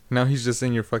 Yeah. Now he's just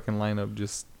in your fucking lineup,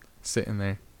 just sitting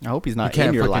there. I hope he's You not can't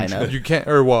in your fucking lineup. you can't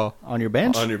or well On your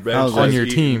bench? On your bench, I was on like, your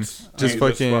team. Eaton's Just the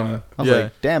fucking spot. I was yeah.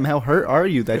 like, damn, how hurt are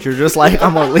you that you're just like,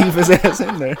 I'm gonna leave his ass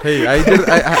in there. Hey,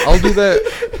 I'll do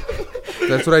that.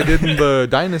 That's what I did in the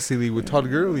Dynasty League with Todd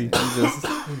Gurley.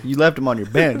 You left him on your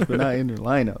bench, but not in your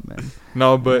lineup, man.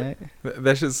 No, but Right?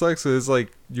 that shit sucks. It's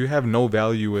like you have no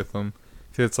value with them.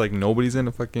 It's like nobody's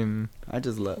gonna fucking I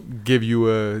just love. give you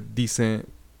a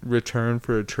decent return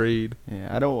for a trade. Yeah,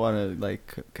 I don't want to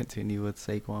like continue with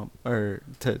Saquon or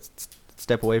to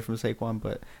step away from Saquon,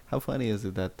 but how funny is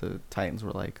it that the Titans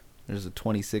were like, there's a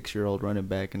 26-year-old running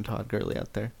back and Todd Gurley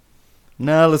out there.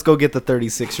 No, let's go get the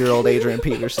 36-year-old Adrian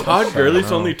Peterson. Todd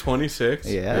Gurley's know. only 26.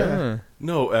 Yeah.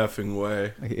 No effing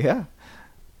way. Yeah.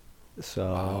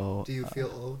 So. Do you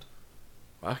feel old?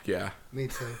 Fuck yeah. Me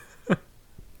too.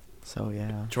 So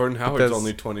yeah, Jordan Howard's that's-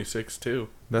 only 26 too.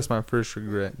 That's my first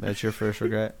regret. that's your first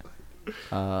regret.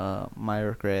 My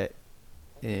regret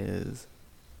is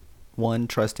 1,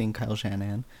 trusting Kyle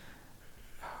Shanahan,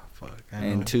 Fuck.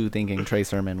 and 2, thinking Trey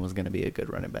Sermon was gonna be a good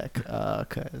running back.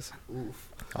 Cause Oof.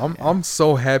 I'm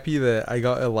so happy that I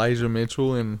got Elijah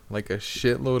Mitchell and like a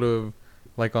shitload of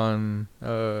like on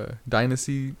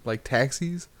Dynasty like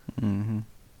taxis. mhm.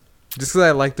 Just because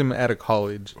I liked him out of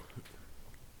college.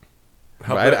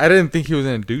 How I about- didn't think he was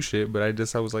gonna do shit, but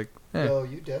I was like, eh. Yo,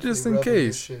 you definitely just in rubbing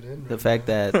this case. shit in The right fact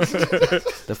now. that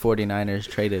the 49ers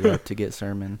traded up to get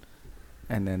Sermon,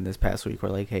 and then this past week we're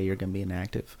like, hey, you're gonna be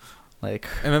inactive. Like,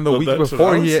 And then the Well, week that's what before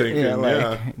I was he had, thinking. yeah, like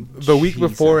yeah. the week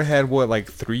before Jesus. had what like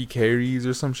 3 carries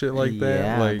or some shit like that.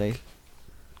 Yeah, Like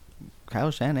Kyle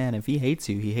Shanahan, if he hates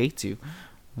you, he hates you.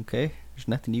 Okay, there's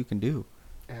nothing you can do.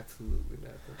 Absolutely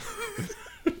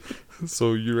nothing.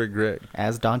 so you regret.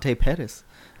 As Dante Pettis,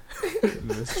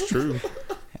 That's true.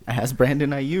 as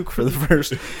Brandon Ayuk for the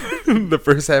first. The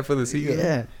first half of the season.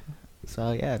 Yeah.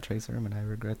 So yeah, Trey Sermon. I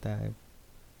regret that. I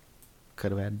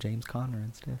could have had James Conner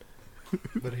instead.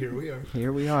 But here we are.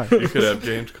 Here we are, You could have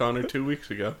James Conner 2 weeks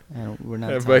ago. and we're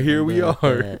not. Yeah, but talking here we about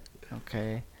are. that.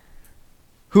 Okay.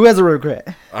 Who has a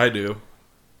regret? I do.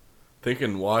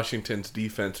 Thinking Washington's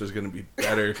defense is going to be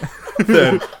better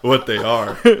than what they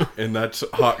are, and that's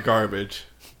hot garbage.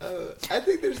 I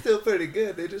think they're still pretty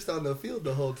good. They're just on the field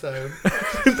the whole time.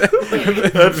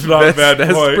 That's not a bad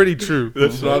That's point. pretty true.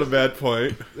 That's not a bad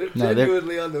point. They're No, they're-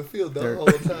 genuinely on the field the they're- whole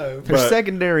time. Their But-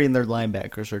 secondary and their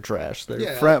linebackers are trash. Their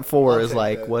Yeah, front 4 I'll is take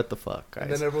like, that. what the fuck, And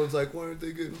guys? then everyone's like, why aren't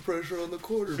they getting pressure on the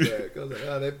quarterback? I was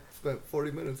like, they spent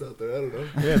 40 minutes out there. I don't know.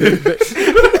 Yeah,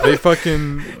 they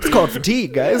fucking It's called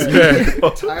fatigue, guys. yeah.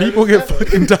 Tired People as get hell.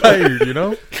 fucking tired, you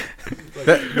know.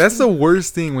 Like, That's the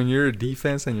worst thing when you're a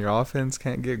defense and your offense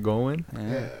can't get going.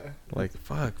 yeah. Like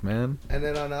fuck, man. And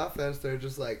then on offense, they're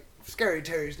just like, Scary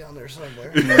Terry's down there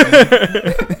somewhere.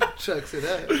 Chucks it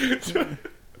up.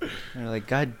 They're like,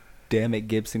 God damn it,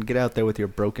 Gibson, get out there with your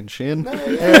broken shin. No,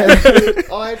 yeah.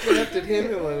 Oh, I drafted him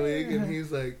in one league, and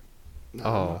he's like, no,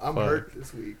 Oh, I'm fuck. hurt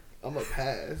this week. I'm a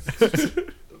pass.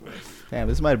 Damn,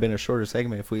 this might have been a shorter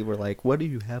segment if we were like, what are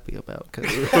you happy about?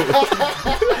 Because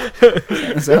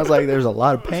it sounds like there's a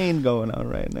lot of pain going on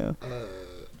right now.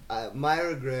 My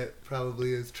regret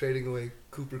probably is trading away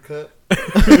Cooper Kupp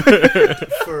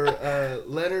for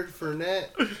Leonard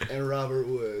Fournette and Robert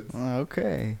Woods.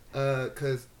 Okay.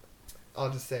 Because I'll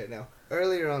just say it now.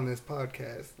 Earlier on this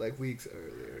podcast, like weeks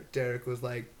earlier, Derek was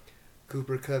like,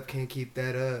 Cooper Kupp can't keep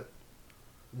that up.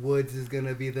 Woods is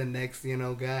gonna be the next,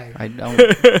 guy. I don't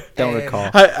recall.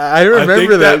 I I remember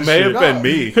think that may shit. have been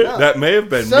me. No. That may have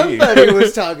been Somebody me.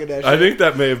 was talking that shit. I think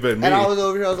that may have been me. And I was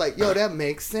over here, I was like, yo, that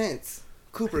makes sense.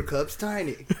 Cooper Kupp's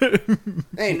tiny.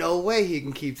 Ain't no way he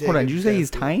can keep taking Hold on, did you say he's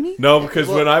steps. tiny? No, because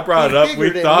Well, when I brought it he's up, we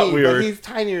bigger than thought me, we but were. He's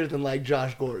tinier than like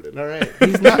Josh Gordon. All right.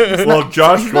 He's not. Well,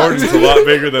 Josh Gordon's a lot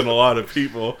bigger than a lot of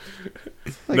people.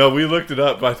 No, we looked it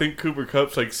up. I think Cooper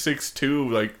Kupp's like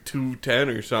 6'2", like 210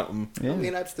 or something. Yeah. I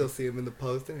mean, I'd still see him in the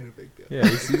post. It ain't a big deal. Yeah,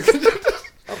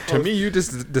 to me, you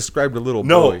just described a little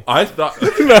No, boy. I thought.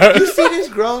 You see this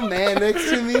grown man next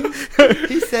to me?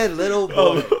 He said little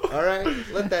boy. All right?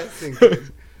 Let that sink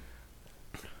in.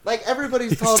 Like,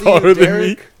 everybody's taller than taller you, than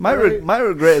Derek. me. My all right? my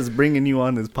regret is bringing you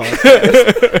on this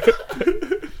podcast.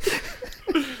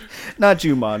 Not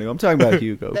you, Manu. I'm talking about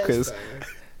Hugo. That's Because fine.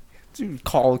 you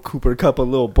call Cooper Kupp a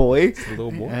little boy. A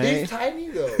little boy. Hey. He's tiny,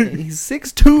 though. He's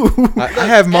 6'2". I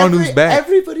have Manu's back.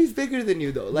 Everybody's bigger than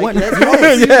you, though. Like, What?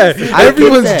 that's Yeah, I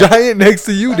everyone's get that. giant next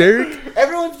to you, Derek.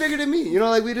 Everyone's bigger than me.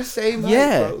 Like, we the same height,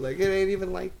 Yeah. bro. Like, it ain't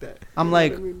even like that. I'm You know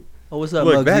like, what I mean? Oh, what's up,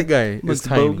 Look, Muggsy? that guy is Muggsy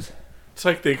tiny. Bogues? It's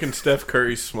like thinking Steph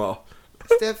Curry's small.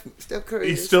 Steph Curry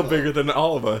He's is still small. bigger than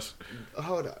all of us.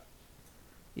 Hold on.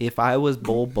 If I was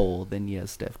Bull, then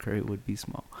yes, Steph Curry would be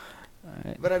small.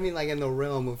 Alright. But I mean, like in the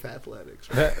realm of athletics,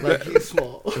 right? That- Like he's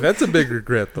small. That's a big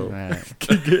regret, though. Alright.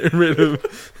 Getting rid of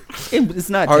It's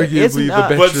not arguably it's the not,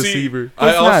 best But see, receiver. I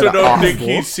It's also not don't think awful.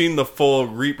 he's seen the full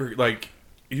reaper. Like,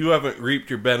 you haven't reaped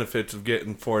your benefits of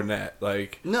getting Fournette.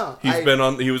 Like, No, he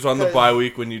was on the 'cause- bye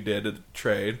week when you did a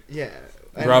trade. Yeah.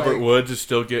 And Robert like, Woods is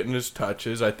still getting his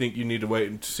touches. I think you need to wait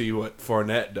and see what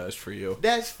Fournette does for you.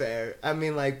 That's fair. I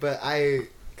mean, like, but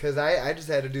cause I just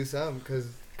had to do something, cause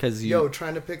because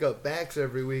trying to pick up backs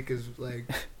every week is like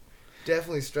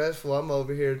definitely stressful. I'm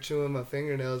over here chewing my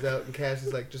fingernails out, and Cass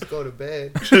is like, "Just go to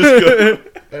bed,"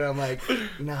 and I'm like,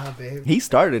 "Nah, babe." he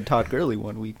started Todd Gurley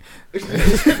one week.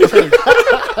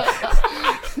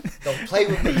 Don't play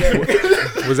with me, Derek.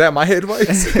 Was that my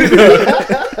advice?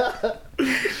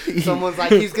 Someone's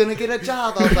like, "He's gonna get a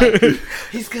job." I was like,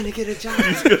 "He's gonna get a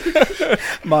job."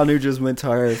 Manu just went to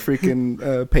our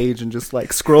freaking page and just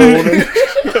like scrolled and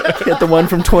hit the one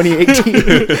from 2018 He's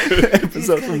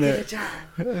episode gonna from get there. a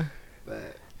job.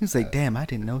 But He was like, "Damn, I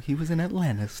didn't know he was in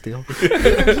Atlanta still.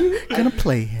 Gonna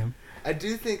play him." I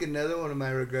do think another one of my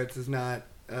regrets is not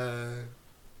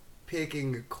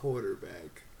picking a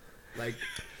quarterback, like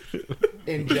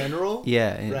in general.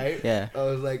 Yeah, Right? Yeah, I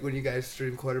was like, when you guys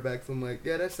stream quarterbacks, I'm like,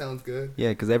 yeah, that sounds good. yeah.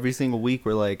 Because every single week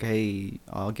we're like, "Hey,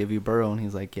 I'll give you Burrow," and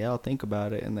he's like, "Yeah, I'll think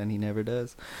about it," and then he never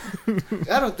does.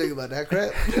 I don't think about that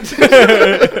crap.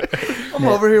 I'm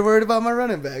over here worried about my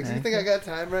running backs. You think I got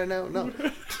time right now? No.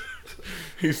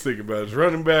 He's thinking about his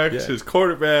running backs, Yeah. his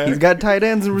quarterback. He's got tight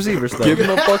ends and receivers Give though.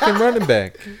 him a fucking running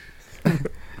back.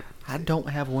 I don't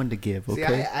have one to give. See,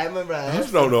 Okay. I remember I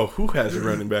just don't know who has a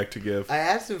running back to give. I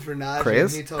asked him for Najee,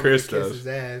 Chris? and he told Chris me to kiss does. his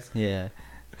ass. Yeah.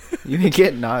 You can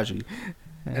get Najee.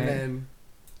 And then,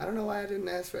 I don't know why I didn't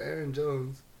ask for Aaron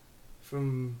Jones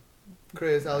from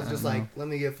Chris. I was just like, let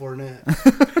me get Fournette.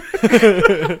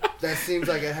 That seems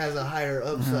like it has a higher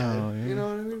upside. Oh, yeah. You know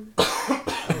what I mean?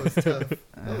 That was tough.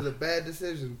 That was a bad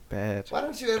decision. Bad. Why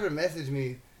don't you ever message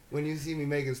me when you see me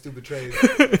making stupid trades?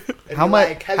 And How be much-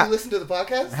 like, have how- you listened to the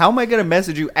podcast? How am I gonna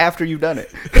message you after you've done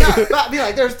it? No, but be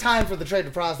like, there's time for the trade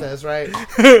to process, right?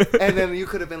 And then you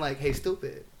could have been like, hey,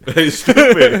 stupid. He's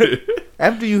stupid.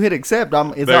 After you hit accept,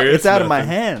 There it's is out of my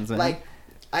nothing. hands. Man. Like,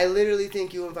 I literally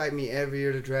think you invite me every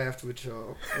year to draft with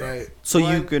y'all, right? So you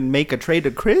One, can make a trade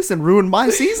to Chris and ruin my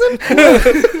season?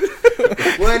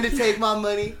 one, to take my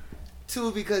money.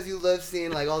 Two, because you love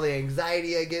seeing like all the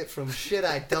anxiety I get from shit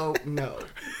I don't know,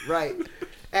 right?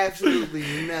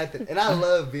 Absolutely nothing. And I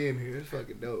love being here. It's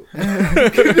fucking dope.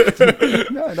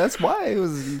 No, that's why it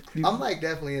was. I'm like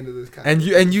definitely into this kind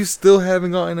And you still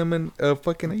haven't gotten him in a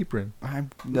fucking apron.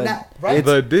 Nah, right?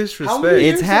 The How disrespect. many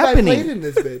years It's have happening. I played in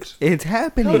this bitch? It's How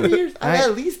happening. many years? I've I-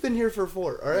 at least been here for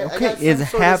 4. All right. I Okay, got some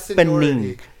it's sort of seniority.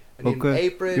 happening. I need an Okay,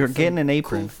 apron. you're some getting an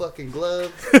apron. Cool fucking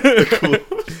gloves.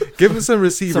 Give him some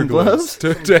receiver Some gloves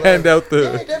gloves? to hand out Yeah,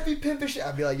 the. that'd be pimpish shit.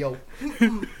 I'd be like, yo.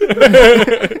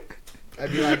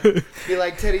 I'd be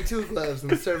like Teddy Two Gloves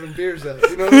and serving beers up.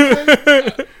 You know what I'm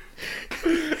saying?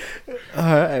 All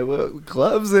right, well,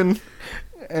 gloves and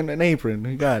an apron.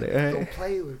 You got it. All right. Don't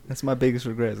play with me. That's my biggest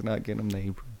regret is not getting him the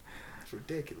apron. It's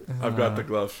ridiculous. I've got the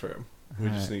gloves for him. We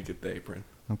just Alright. need to get the apron.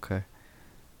 Okay.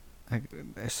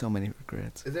 There's so many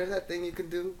regrets. Is there that thing you can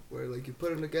do where like you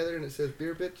put them together and it says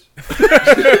beer bitch?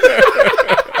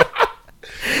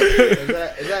 Is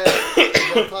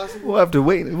that possible? We'll have to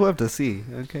wait. We'll have to see.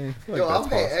 Okay. Yo, I'll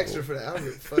that's pay possible. extra for that. I don't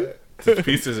give a fuck. Does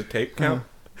pieces of tape count?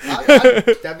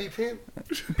 That'd be pimp.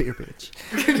 Beer bitch.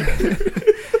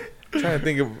 Trying to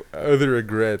think of other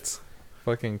regrets.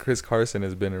 Fucking Chris Carson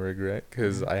has been a regret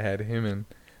because I had him in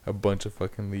a bunch of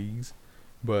fucking leagues.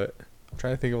 But I'm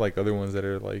trying to think of like other ones that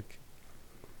are like.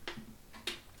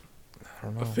 I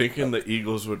don't know. Thinking the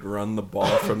Eagles would run the ball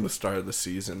from the start of the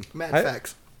season. Mad I-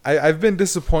 facts. I've been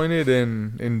disappointed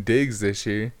in Diggs this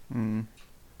year. Mm.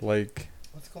 Like,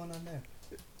 What's going on there?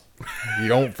 you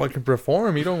don't fucking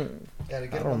perform. You don't. Gotta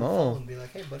get I him don't on the know. phone and be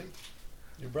like, hey, buddy,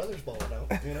 your brother's balling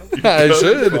out, you know? I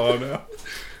should. Oh, no.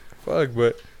 Fuck,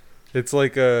 but it's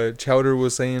like Chowder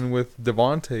was saying with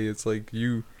Devontae. It's like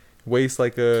you waste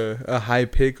like a high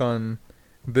pick on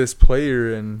this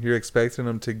player and you're expecting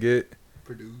him to get.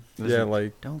 Produce. Yeah,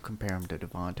 like. Don't compare him to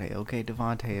Devontae. Okay,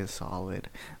 Devontae is solid.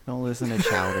 Don't listen to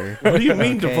Chowder. What do you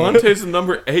mean? Okay. Devontae's the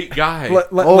number 8 guy.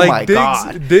 Oh my Diggs,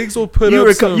 God. Diggs will put You up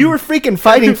were some. you were freaking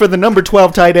fighting for the number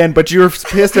 12 tight end, but you were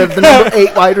pissed at the number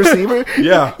 8 wide receiver.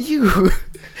 Yeah. You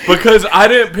Because I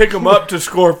didn't pick him up to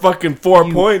score fucking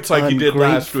 4 points like he did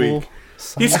last ungrateful week.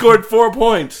 son He of- scored 4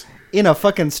 points. in a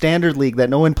fucking standard league that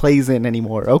no one plays in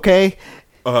anymore. Okay,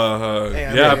 Hey,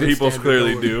 I Yeah, mean, people standard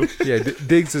clearly lower. do. Yeah,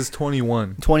 Diggs is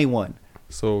 21, 21.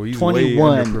 so he's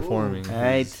 21. way underperforming. All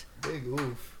right. Big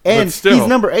oof. And But still. he's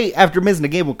number 8 after missing a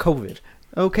game with COVID.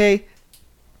 Okay?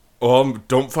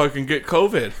 Don't fucking get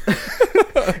COVID.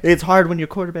 It's hard when your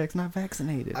quarterback's not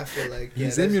vaccinated. I feel like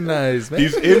He's that's- immunized, man.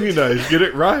 He's immunized. Get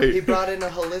it He right. brought in a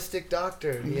holistic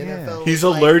doctor. The Yeah. NFL He's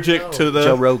was like, allergic no. to the.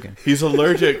 Joe Rogan. He's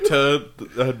allergic to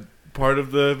part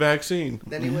of the vaccine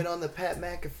Then he went on the Pat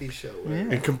McAfee show. Right?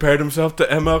 Yeah. and compared himself to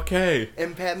MLK.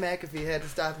 And Pat McAfee had to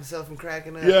stop himself from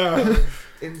cracking up. Yeah. That was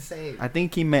insane. I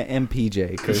think he meant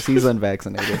MPJ because he's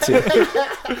unvaccinated too.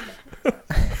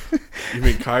 You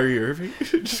mean Kyrie Irving?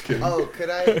 Just kidding. Oh, could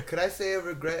I say a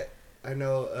regret? I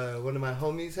know one of my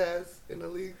homies has in the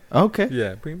league. Okay.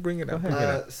 Yeah, bring it up. Bring it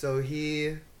up. So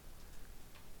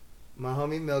my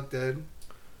homie Milk Dud,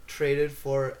 traded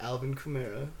for Alvin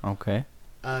Kamara. Okay.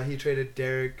 He traded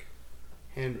Derrick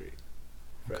Henry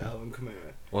for Okay. Alvin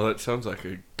Kamara. Well, that sounds like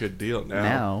a good deal now.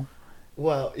 Now.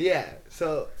 Well, yeah.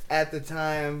 So at the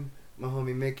time, my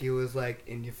homie Mickey was like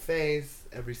in your face.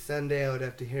 Every Sunday, I would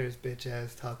have to hear his bitch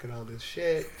ass talking all this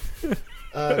shit.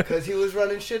 Because he was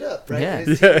running shit up, right? Yeah.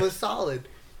 His team was solid.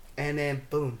 And then,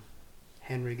 boom,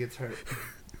 Henry gets hurt,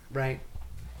 right?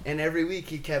 And every week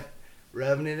he kept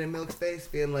rubbing it in Milk's face,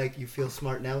 being like, you feel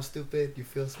smart now, stupid? You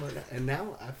feel smart now? And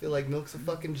now I feel like Milk's a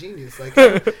fucking genius. Like,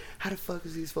 how the fuck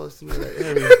is he supposed to know that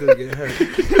Henry's gonna get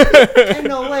hurt? Ain't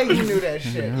no way he knew that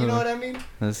shit. You know what I mean?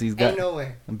 Unless he's got Ain't no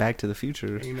way. Back to the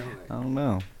Future. Ain't no way. I don't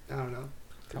know. I don't know.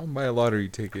 Tell him buy a lottery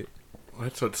ticket.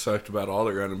 That's what sucked about all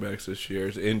the running backs this year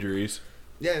is injuries.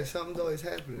 Yeah, something's always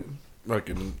happening.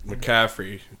 Fucking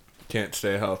McCaffrey can't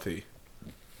stay healthy.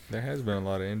 There has been a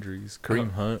lot of injuries.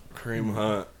 Kareem Hunt. Kareem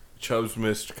Hunt. Chubb's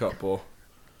missed a couple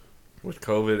with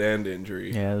COVID and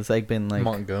injury. Yeah, it's like been like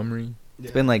Montgomery.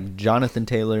 it's been like Jonathan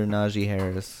Taylor, Najee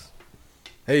Harris,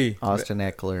 Hey, Austin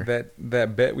Eckler.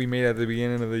 that bet we made at the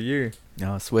beginning of the year.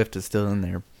 No, Swift is still in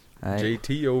there.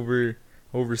 JT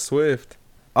over Swift.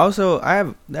 Also,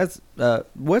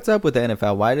 what's up with the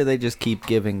NFL? Why do they just keep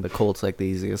giving the Colts like the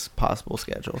easiest possible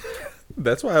schedule?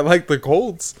 That's why I like the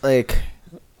Colts. Like,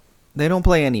 they don't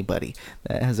play anybody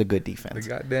that has a good The defense.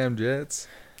 goddamn Jets.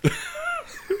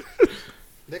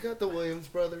 They got the Williams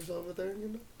brothers over there,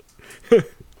 you know?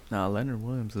 No, Leonard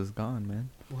Williams is gone, man.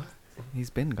 What? He's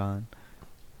been gone.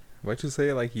 Why'd you say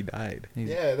it like he died?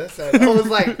 Yeah, that's that. I was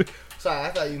like, sorry,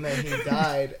 I thought you meant he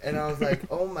died. And I was like,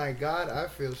 oh my God, I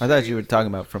feel I thought you were talking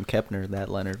about from Kepner, that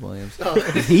Leonard Williams. Oh.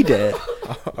 He dead.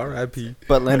 R.I.P.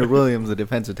 But Leonard Williams, the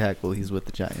defensive tackle, he's with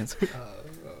the Giants. Oh.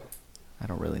 I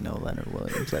don't really know Leonard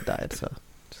Williams that died, so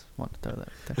just want to throw that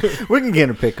out there. We can get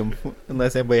him pick him,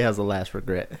 unless anybody has a last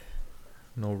regret.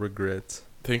 No regrets.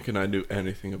 Thinking I knew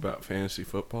anything about fantasy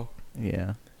football.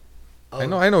 Yeah, Oh,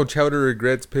 I know Chowder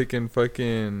regrets picking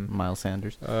fucking Miles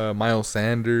Sanders. Miles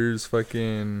Sanders,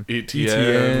 fucking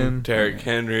ETN, Derrick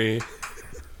Henry,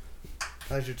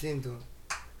 How's your team doing?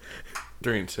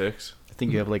 3-6. I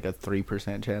think you have like a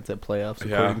 3% chance at playoffs,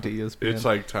 Yeah, according to ESPN. it's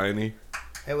like tiny.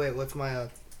 Hey, wait, what's my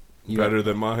You- Better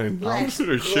than mine, Let's for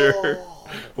go. sure.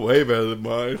 Way better than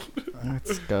mine.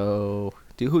 Let's go.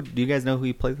 Do you guys know who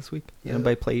you play this week? Yeah.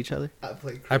 Anybody play each other?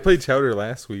 I played Chowder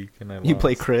last week and I lost. You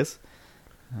play Chris?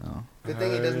 Oh. Good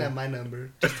thing he doesn't have my number.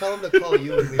 Just tell him to call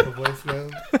you and leave a voicemail.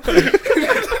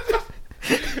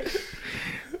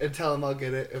 And tell him I'll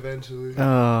get it eventually.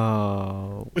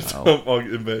 Oh. Wow. So,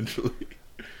 eventually.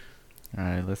 All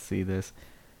right, let's see this.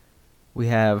 You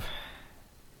have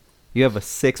a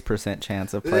 6%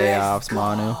 chance of playoffs,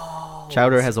 Manu.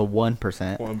 Chowder has a 1%,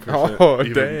 1%. Oh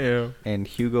even. damn! and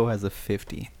Hugo has a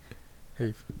 50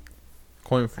 Hey,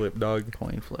 coin flip, dog.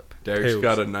 coin flip. Derek's Tails.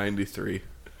 got a 93.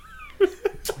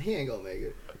 He ain't gonna make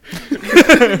it.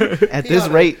 At He this on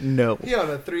a- rait, no. He on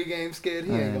a 3-game skid.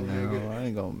 He I ain't gonna make know, it. I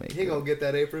ain't gonna make He it. gonna get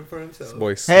that apron for himself. This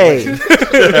boy. Hey,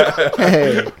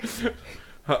 hey.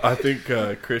 I think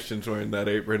Christian's wearing that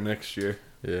apron next year.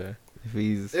 Yeah. If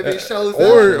he's If he shows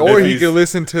Or If he he's- could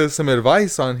listen to some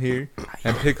advice on here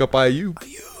and pick up IU.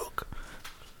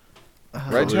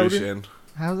 Right, Chowder? Collusion.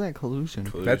 how's that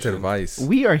collusion? That's advice.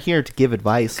 We are here to give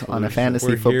advice on a Collusion. fantasy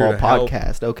We're here football to help.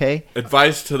 podcast, okay?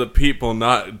 Advice to the people,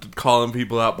 not calling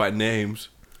people out by names.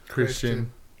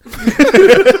 Christian. Don't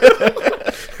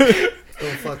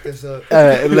fuck this up.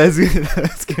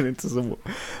 Let's get into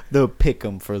the pick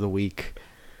 'em for the week.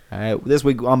 All right, this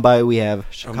week on by we have I'm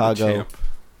the Chicago, champ.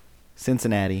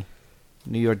 Cincinnati,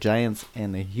 New York Giants,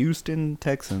 and the Houston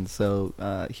Texans. So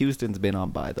Houston's been on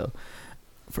by though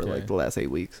for Okay. like the last 8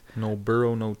 weeks. No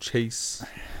Burrow, no Chase,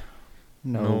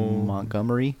 No, No.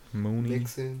 Montgomery, Mooney,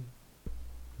 Mixon.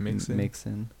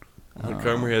 Mixon.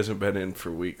 Montgomery hasn't been in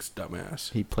for weeks,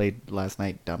 dumbass. He played last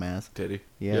night, dumbass. Did he?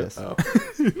 Yes. Oh.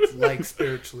 Like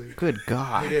spiritually. Good He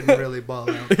God. didn't really ball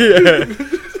out. Yeah.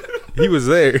 He was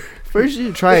there. First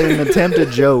you try and attempt a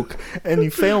joke, and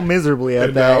you fail miserably at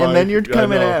And that, now and then I you're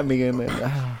coming know. at me, and then...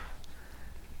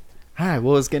 All right,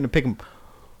 well, let's get into pick 'em.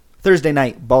 Thursday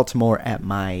night, Baltimore at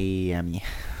Miami.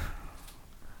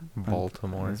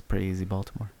 Baltimore. That's pretty easy,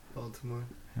 Baltimore. Baltimore.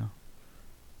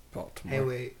 Baltimore. Hey,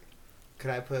 wait. Could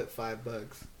I put $5?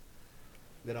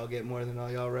 Then I'll get more than all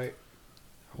y'all, right?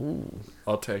 Ooh,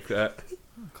 I'll take that.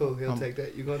 Cool. He'll take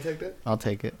that. You gonna take that? I'll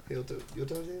take it. You'll take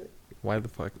it? Why the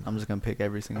fuck? I'm just gonna pick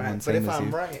every single one, Alright, but same if as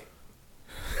I'm you.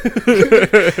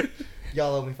 right,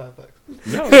 y'all owe me $5.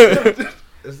 No.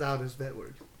 That's how this bet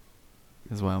works.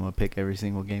 That's why I'm gonna pick every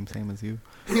single game, same as you.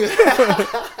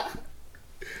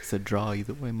 It's a draw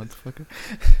either way, motherfucker.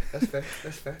 That's fair.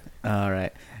 That's fair. All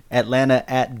right, Atlanta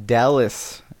at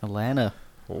Dallas. Atlanta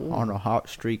Ooh. on a hot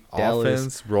streak.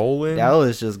 Offense rolling.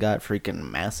 Dallas just got freaking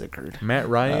massacred. Matt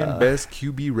Ryan, best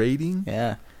QB rating.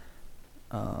 Yeah.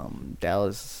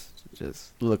 Dallas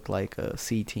just looked like a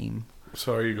C team.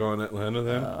 So are you going Atlanta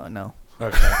then? No,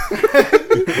 Okay.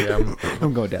 Yeah,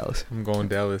 I'm going Dallas. I'm going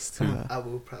Dallas too. I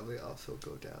will probably also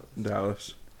go Dallas.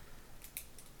 Dallas.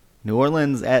 New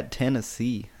Orleans at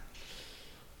Tennessee.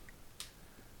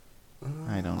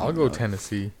 I don't know. I'll go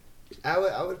Tennessee. I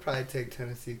would probably take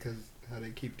Tennessee because how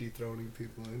they keep dethroning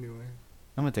people anyway.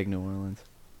 I'm gonna take New Orleans.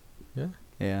 Yeah.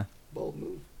 Yeah. Bold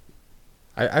move.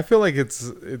 I feel like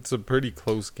it's a pretty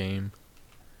close game.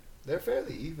 They're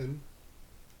fairly even.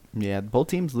 Yeah, both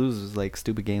teams lose like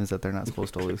stupid games that they're not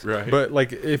supposed to lose. Right. But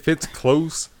like if it's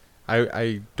close,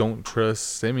 I don't trust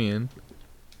Simeon.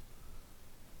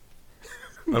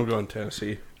 I'm going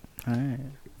Tennessee. All right.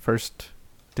 First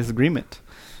disagreement.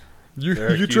 You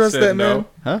Eric, you you trust said that no? man?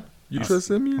 Huh? You Yes. trust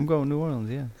I'm Simeon? going New Orleans,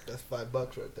 yeah. That's $5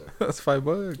 right there. That's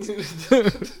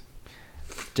 $5.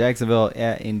 Jacksonville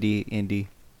at Indy. Indy.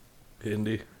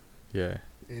 Indy. Yeah.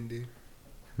 Indy.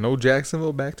 No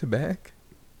Jacksonville back to back.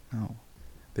 Oh.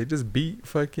 They just beat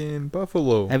fucking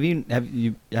Buffalo. Have you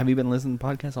been listening to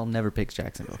podcasts? I'll never pick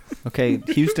Jacksonville. Okay,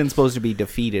 Houston's supposed to be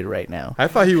defeated right now. I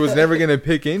thought he was never gonna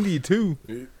pick Indy too.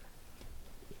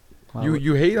 Why You would-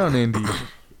 you hate on Indy.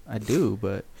 I do,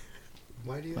 but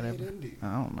Why do you Whatever. hate Indy?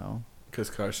 I don't know. Because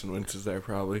Carson Wentz is there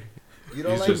probably. You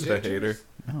don't He's like just a gingers? hater.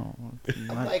 No,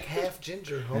 I'm like half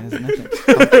ginger, it homie. has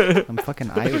nothing. I'm fucking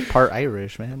part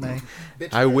Irish, man. Bitch,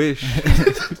 I man. wish.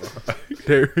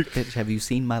 Derek. Bitch, have you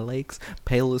seen my legs?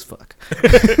 Pale as fuck.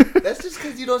 That's just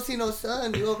because you don't see no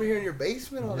sun. You over here in your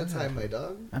basement all the time, my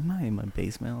dog. I'm not in my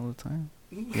basement all the time.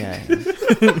 Yeah.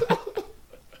 I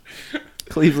am.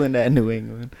 Cleveland at New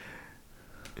England.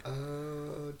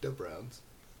 The Browns.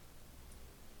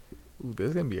 Ooh, this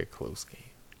is gonna be a close game.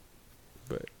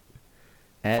 But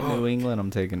At New Fuck. England,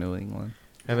 I'm taking New England.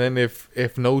 and then if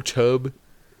no Chubb,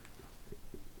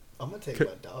 I'm gonna take Could-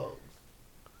 my dog.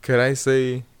 could I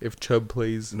say if Chubb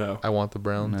plays, No. I want the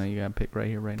Browns. No, you gotta pick right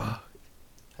here, right now.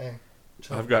 Hey,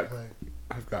 I've got-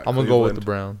 I've got. I'm gonna go with Cleveland. the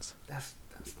Browns. That's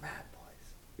mad,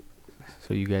 boys.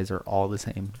 So you guys are all the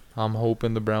same. I'm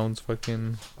hoping the Browns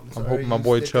fucking. sorry, hoping my you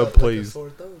boy stick Chubb up like a plays. sore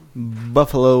thumb.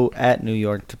 Buffalo at New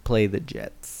York to play the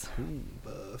Jets.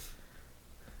 Buff.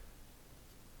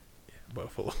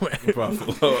 Buffalo.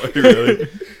 Buffalo. really?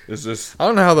 Is this? I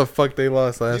don't know how the fuck they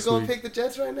lost You last gonna week. pick the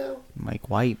Jets right now? Mike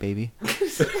White, baby.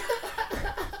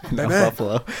 No, Baby.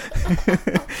 Buffalo.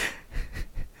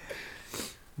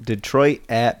 Detroit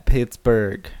at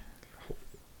Pittsburgh.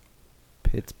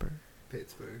 Pittsburgh.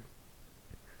 Pittsburgh.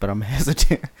 But I'm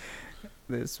hesitant.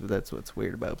 That's what's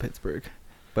weird about Pittsburgh.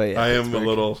 But yeah, I am a Pittsburgh.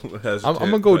 little hesitant. I'm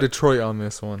gonna go but- Detroit on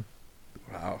this one.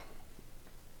 Wow.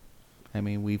 I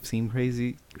mean, we've seen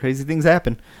crazy things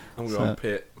happen. I'm So- going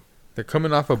Pitt. They're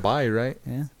coming off a bye, right?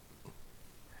 Yeah.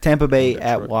 Tampa Bay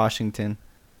at Detroit. Washington.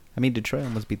 I mean, Detroit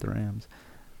almost beat the Rams.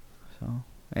 So,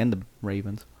 and the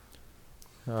Ravens.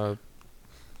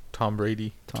 Tom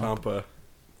Brady, Tampa.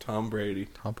 Tom Brady.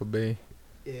 Tampa Bay.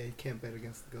 Yeah, you can't bet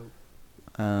against the GOAT.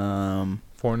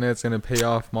 Fournette's gonna pay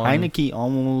off money. Heineke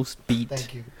almost beat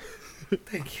Thank you.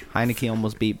 Thank you. Heineke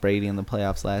almost beat Brady in the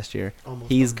playoffs last year.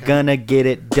 Almost He's don't count. gonna get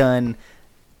it done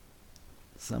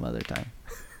some other time.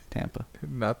 Tampa.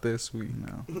 Not this week.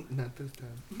 No. Not this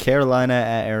time. Carolina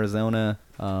at Arizona.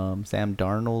 Sam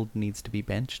Darnold needs to be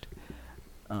benched.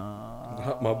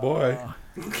 Not my boy.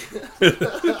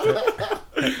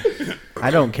 I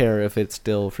don't care if it's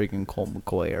still freaking Colt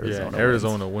McCoy. Arizona. Yeah,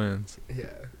 Arizona wins. Yeah.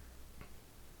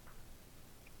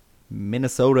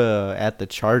 Minnesota at the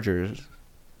Chargers.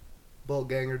 Bolt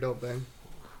gang or don't bang.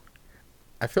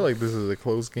 I feel like this is a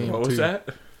close game What too. was that?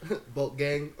 Bolt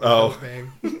gang or Oh. don't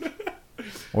bang.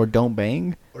 Or don't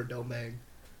bang. Or don't bang.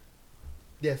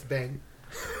 Yes, bang.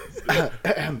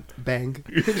 Bang.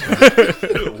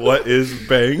 What is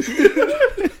bang?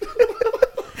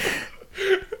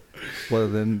 Well,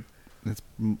 then it's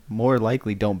more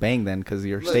likely don't bang then because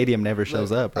your Look, stadium never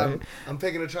shows up, right? I'm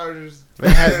picking the Chargers.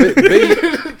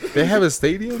 They have a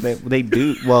stadium. They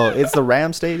do. Well, it's the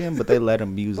Ram Stadium, but they let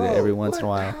them use it Bro, every once in a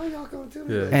what? while. How y'all gonna do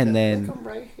me Yeah. like And that? then- They come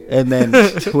right here. And then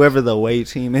whoever the away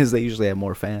team is, they usually have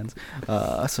more fans.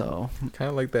 So, Kind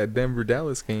of like that Denver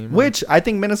Dallas game. which I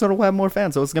think Minnesota will have more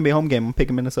fans, so it's gonna be a home game. I'm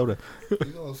picking Minnesota. You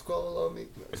gonna scroll on me?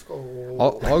 Scroll.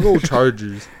 I'll go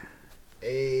Chargers.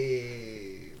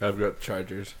 Hey, I've got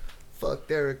Chargers. fuck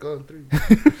Derek on 3.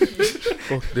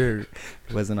 Fuck Derek.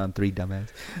 Wasn't on 3, dumbass.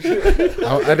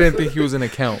 I didn't think he was an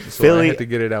account, so Philly- I had to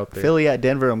get it out there. Philly at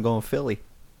Denver. I'm going Philly.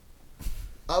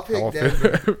 I'll pick Oh,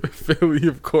 Denver. Philly,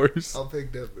 of course. I'll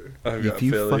pick Denver. I've got If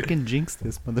you Philly. fucking jinx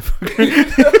this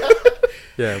motherfucker.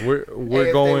 Yeah, we're Hey,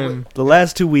 if going. The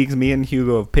last 2 weeks, me and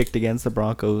Hugo have picked against the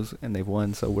Broncos, and they've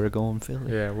won, so we're going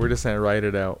Philly. Yeah, we're just gonna write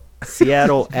it out.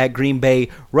 Seattle at Green Bay.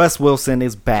 Russ Wilson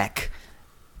is back.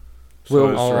 So Will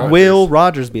is Rodgers. Will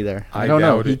Rogers be there? I I don't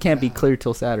know. doubt He it. can't be cleared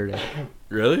till Saturday.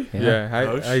 Really? Yeah,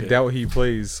 Oh, I shit. doubt he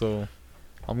plays, so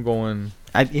I'm going.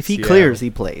 If he Seattle. clears, he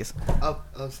plays.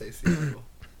 I'll say Seattle.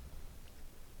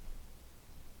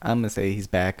 I'm gonna say he's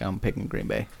back. I'm picking Green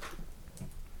Bay.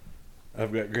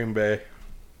 I've got Green Bay.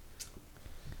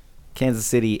 Kansas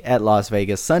City at Las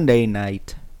Vegas Sunday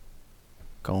night.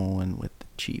 Going with the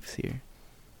Chiefs here.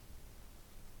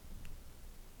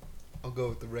 I'll go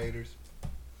with the Raiders.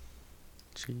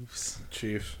 Chiefs.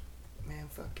 Chiefs. Man,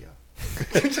 fuck y'all.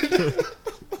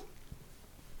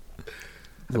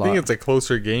 I think it's a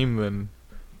closer game than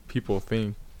people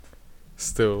think.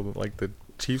 Still, like the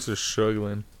Chiefs are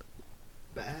struggling.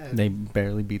 Bad. They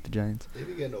barely beat the Giants. They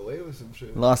be getting away with some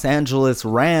shit. Los Angeles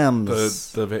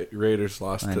Rams. The Raiders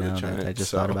lost I to know the Giants. that. I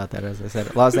just so. thought about that as I said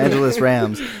it. Los Angeles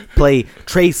Rams play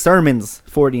Trey Sermon's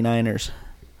 49ers.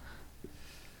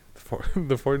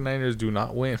 The 49ers do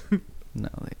not win. No,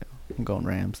 they don't. I'm going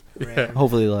Rams. Rams.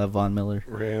 Hopefully they'll have Von Miller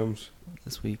Rams.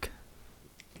 this week.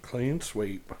 Clean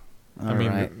sweep. I mean,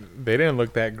 Alright. they didn't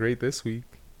look that great this week.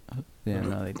 Yeah,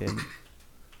 no, they didn't.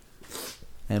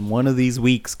 And one of these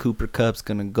weeks, Cooper Kupp's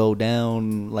gonna go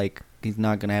down like he's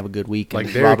not gonna have a good week. Like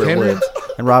and Derrick Robert Henry? Woods,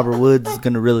 and Robert Woods is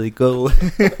gonna really go.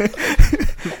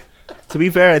 To be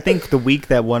fair, I think the week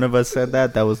that one of us said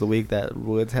that was the week that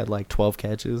Woods had like 12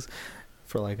 catches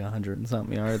for like 100 and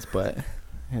something yards, but it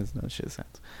has no shit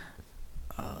sense.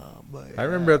 I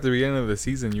remember at the beginning of the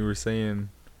season you were saying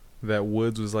that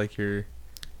Woods was like your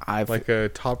like a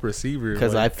top receiver.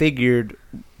 Because I like, figured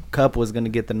Kupp was going to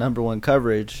get the number one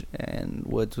coverage and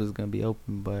Woods was going to be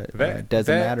open, but it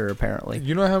doesn't matter apparently.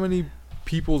 You know how many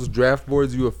people's draft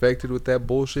boards you affected with that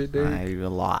bullshit, Derek? A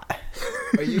lot.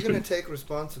 Are you gonna take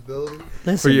responsibility?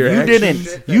 Listen, your you actions? didn't.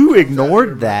 Shit that You comes out of your ignored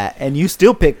mouth. that, and you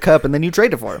still picked Kupp, and then you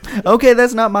traded for him. Okay,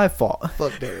 that's not my fault.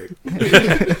 Fuck Derek.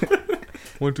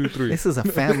 1, 2, 3. This is a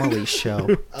family show.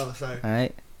 Oh, sorry. All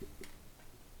right,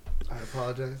 I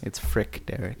apologize. it's Frick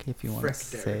Derek, if you want to Frick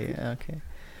say Derek. it. Okay.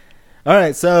 All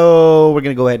right, so we're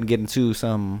gonna go ahead and get into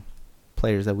some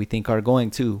players that we think are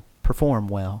going to perform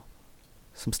well.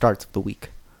 Some starts of the week.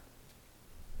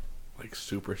 Like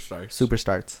superstars. Super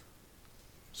starts.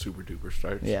 Super duper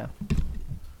starts. Yeah.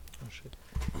 Oh, shit.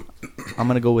 I'm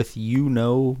gonna go with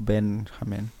Ben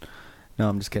Hamin. No,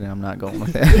 I'm just kidding. I'm not going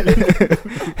with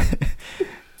that.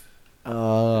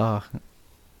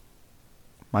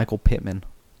 Michael Pittman.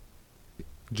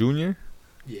 Junior?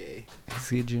 Yay. Is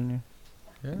he a junior?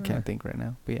 Yeah. I can't think right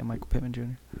now. But yeah, Michael Pittman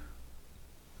Jr.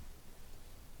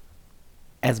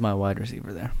 As my wide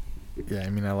receiver there. Yeah, I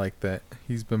mean, I like that.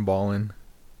 He's been balling.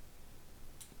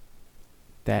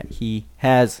 That he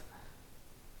has.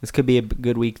 This could be a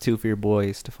good week too for your boy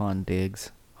Stephon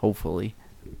Diggs. Hopefully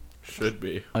Should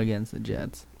be. against the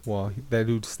Jets. Well, that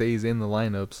dude stays in the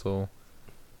lineup, so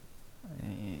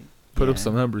put up Yeah.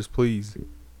 some numbers, please.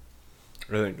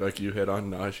 I think like you hit on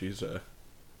Najee's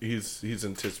he's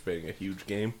anticipating a huge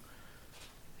game.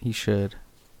 He should.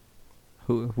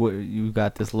 Who you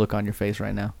got this look on your face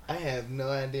right now? I have no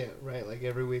idea, right? Like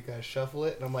every week I shuffle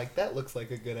it and I'm like, that looks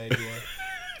like a good idea.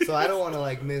 So I don't want to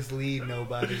like mislead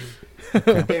nobody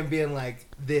and being like,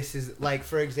 this is like,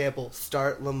 for example,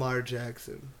 start Lamar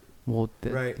Jackson, Well,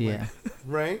 Right, Yeah.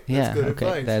 right? Yeah, That's good okay,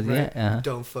 advice. that's- right? yeah, uh-huh.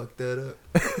 Don't fuck that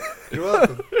up. You're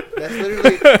welcome.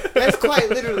 That's quite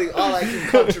literally all I can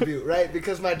contribute, right?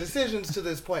 Because my decisions to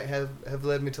this point have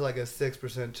led me to like a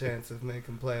 6% chance of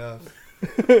making playoffs.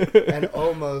 And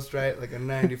almost, right, like a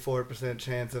 94%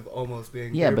 chance of almost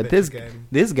being Yeah, garbage but this again.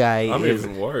 this guy I'm is.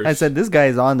 even worse. I said this guy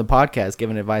is on the podcast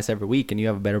giving advice every week, and you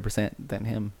have a better percent than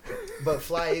him. But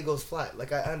fly Eagles fly.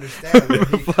 Like I understand where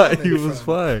he's coming from.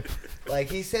 fine. Like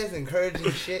he says encouraging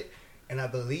shit, and I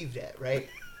believe that, right?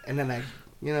 And then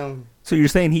You know, So you're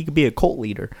saying he could be a cult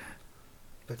leader?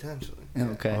 potentially.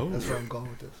 Okay. Oh. That's where I'm going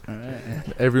with this. All right.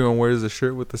 Everyone wears a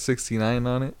shirt with the 69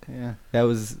 on it. Yeah, that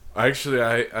was. Actually,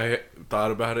 I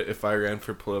thought about it. If I ran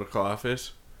for political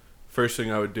office, first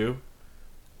thing I would do,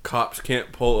 cops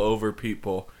can't pull over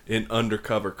people in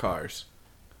undercover cars.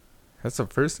 That's the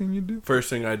first thing you do? First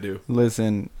thing I do.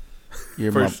 Listen,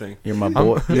 you're First thing. you're my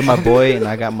boy. You're my boy, and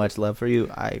I got much love for you.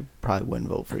 I probably wouldn't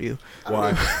vote for you.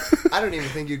 Why? I don't even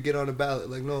think you'd get on a ballot.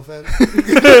 Like, no offense.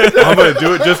 I'm gonna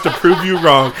do it just to prove you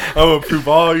wrong. I'm gonna prove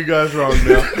all you guys wrong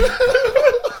now.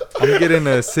 I'm getting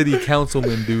a city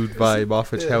councilman dude vibe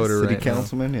off of Yeah, Chowder City right now.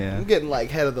 councilman, yeah. I'm getting like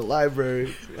head of the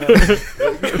library.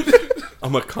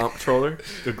 I'm a comptroller,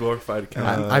 the glorified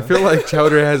accountant. I feel like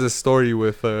Chowder has a story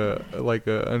with like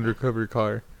a undercover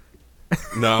car.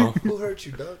 No, Who hurt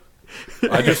you, Doug?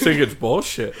 I just think it's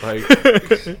bullshit. Like,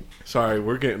 sorry,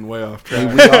 we're getting way off track.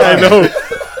 I know.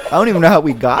 I don't even know how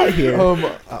we got here. I'm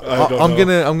know.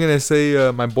 gonna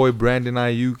say my boy Brandon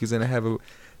Ayuk is gonna have a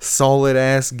solid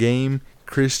ass game.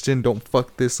 Christian, don't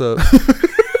fuck this up.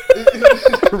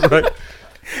 Right?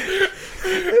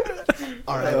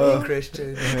 R.I.P.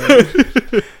 Christian.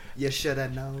 You should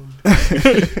have known.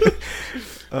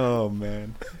 Oh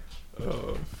man,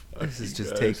 Oh, this is you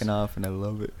just guys. taking off, and I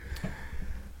love it.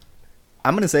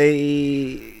 I'm gonna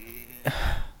say.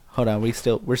 Hold on, we're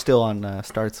still on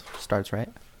starts, right?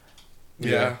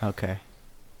 Yeah, Okay.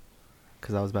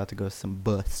 Because I was about to go some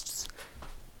busts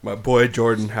my boy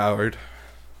Jordan Howard.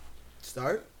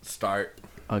 Start? Start.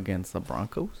 against the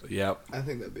Broncos. Yep. I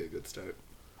think that'd be a good start.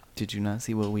 Did you not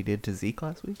see what we did to Zeke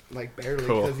last week? Like, barely,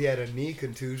 Cool. because he had a knee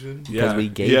contusion. Yeah, we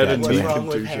gave he had that a to knee him. What's wrong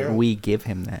with contusion. Harold? We give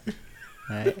him that.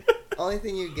 Right? Only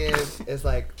thing you give is,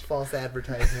 like, false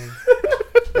advertising.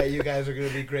 That you guys are going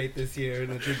to be great this year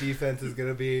and that your defense is going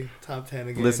to be top 10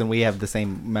 again. Listen, we have the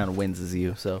same amount of wins as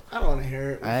you, so. I don't want to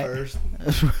hear it I- first.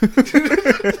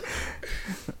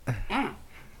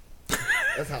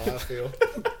 That's how I feel.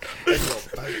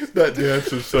 That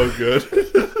dance is so good.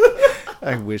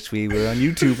 I wish we were on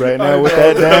YouTube right now with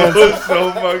that That dance. was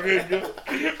so fucking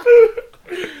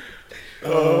good.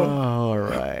 All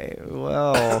right.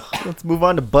 Well, let's move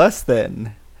on to bust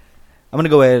then. I'm going to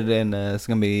go ahead and it's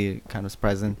going to be kind of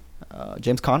surprising.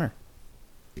 James Conner.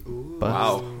 Ooh.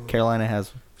 Bust. Wow. Carolina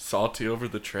has Salty over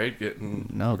the trade getting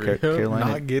no. free. Carolina.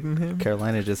 Not getting him.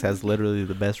 Carolina just has literally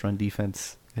the best run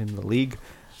defense in the league.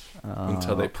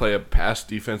 Until they play a pass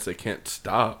defense they can't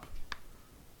stop.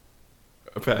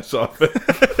 A pass offense.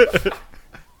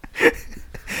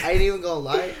 I ain't even gonna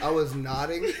lie, I was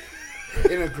nodding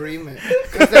in agreement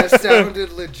because that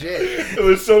sounded legit. It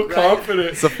was so Right. confident.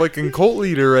 It's a fucking cult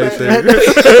leader right there.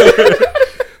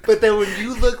 But then when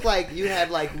you looked like you had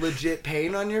like legit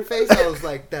pain on your face, I was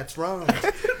like, "That's wrong."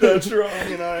 That's wrong.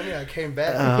 You know what I mean? I came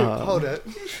back. Hold up.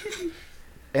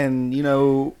 And,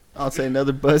 I'll say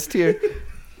another bust here.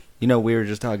 We were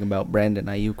just talking about Brandon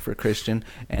Ayuk for Christian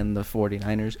and the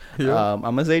 49ers. Yeah. I'm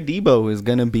going to say Debo is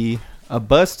going to be a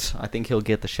bust. I think he'll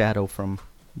get the shadow from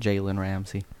Jalen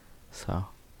Ramsey. So,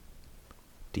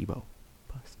 Debo,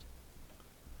 bust.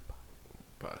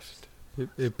 Bust.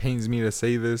 It pains me to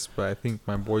say this, but I think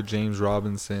my boy James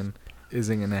Robinson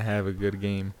isn't going to have a good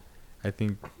game. I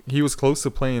think he was close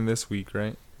to playing this week,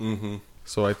 right? Mm-hmm.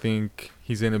 So I think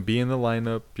he's going to be in the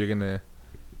lineup. You're going to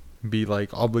be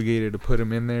like obligated to put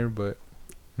him in there, but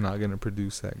not going to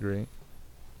produce that great.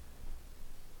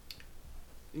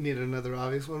 You need another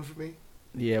obvious one for me?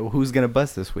 Yeah, well, who's going to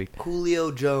bust this week?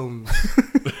 Julio Jones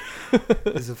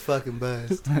is a fucking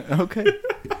bust. Okay.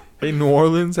 Hey, New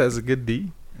Orleans has a good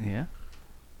D. Yeah.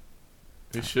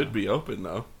 It should be open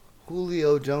though.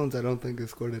 Julio Jones, I don't think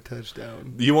has scored a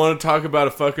touchdown. You want to talk about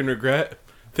a fucking regret?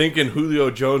 Thinking Julio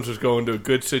Jones was going to a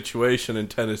good situation in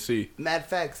Tennessee. Mad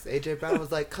facts. AJ Brown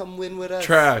was like, "Come win with us."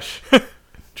 Trash.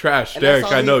 Trash. And that's Derek,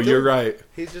 all I know, he's you're doing. right.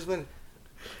 He's just winning.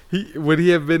 Would he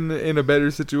have been in a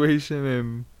better situation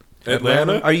in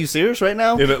Atlanta? Are you serious right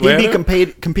now? In He'd Atlanta?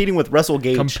 be competing with Russell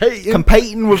Gage.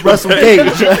 Competing. With Russell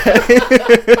Gage.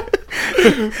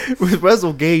 With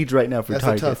Russell Gage right now for That's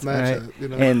targets. a tough matchup, right? you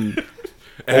know. And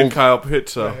And Kyle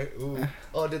Pitts, though. Right, ooh.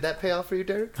 Oh, did that pay off for you,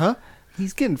 Derek? huh?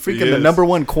 He's getting He freaking the is. number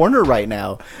one corner right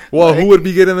now. Well, Like, who would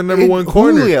be getting the number one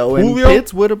corner? Julio, and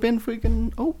Pitts would have been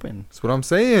freaking open. That's what I'm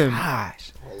saying.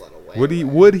 Gosh. Whole lot of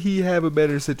Would he have a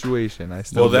better situation? I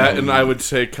still Well, that don't and know. I would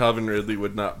say Calvin Ridley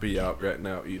would not be out right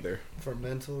now either. for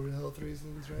mental health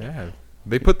reasons, right? Yeah.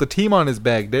 They put the team on his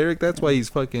back, Derek. That's why he's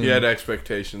fucking. He had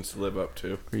expectations to live up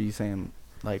to. Are you saying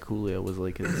like Julio was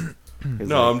like his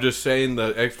No, I'm just saying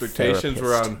the expectations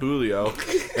were on Julio,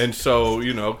 and so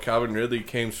Calvin Ridley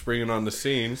came springing on the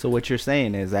scene. So what you're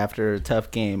saying is, after a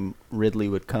tough game, Ridley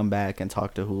would come back and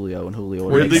talk to Julio, and Julio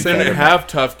would Ridley make didn't better. have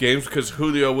tough games because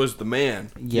Julio was the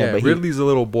man. Yeah, but Ridley's a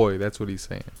little boy. That's what he's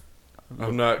saying.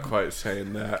 I'm not quite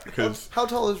saying that because How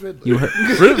tall is Ridley? you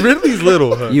heard, Ridley's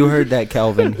little. Huh? you heard that,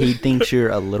 Calvin. He thinks you're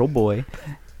a little boy,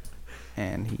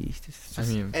 and he just I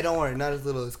mean, Hey, don't worry, not as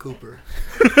little as Cooper.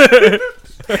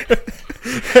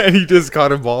 and he just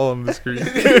caught a ball on the screen.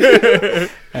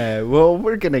 well,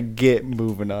 we're gonna get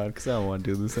moving on because I don't want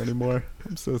to do this anymore.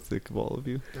 I'm so sick of all of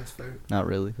you. That's fair. Not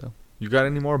really, though. You got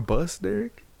any more busts,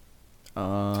 Derek?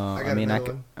 got I mean, I another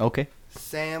could. one. Okay.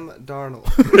 Sam Darnold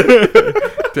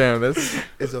Damn, that's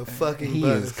is a fucking He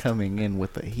bust. is coming in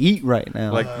with the heat right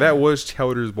now. like that was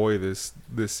Chowder's boy this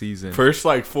season. first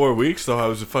 4 weeks though I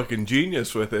was a fucking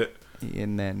genius with it.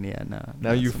 And then, no.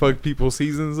 Now you so fucked people's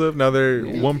seasons up. Now they're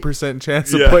Yeah. 1%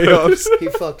 chance of Yeah. playoffs. He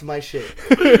fucked my shit.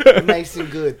 Nice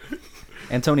and good.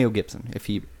 Antonio Gibson, if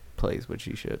he plays, which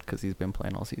he should, because he's been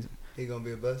playing all season. He gonna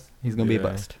be a bust? He's gonna be a Yeah.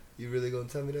 bust. You really gonna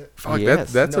tell me that? Fuck,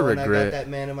 Yes. that's a Knowing I got regret. that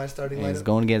man in my starting And he's lineup.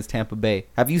 going against Tampa Bay.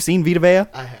 Have you seen Vita Vea?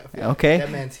 I have. Okay. That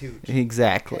man's huge.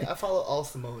 Exactly. Okay, I follow all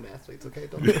Samoan athletes. Okay,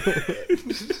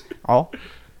 don't All?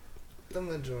 the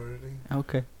majority.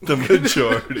 Okay. The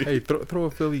majority. Hey, throw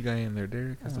a Philly guy in there,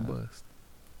 Derek. That's a bust.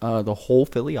 The whole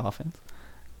Philly offense.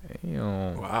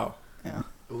 Damn. Wow. Yeah.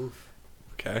 Oof.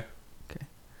 Okay.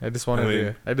 I just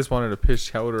wanted to piss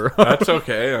Chowder off. That's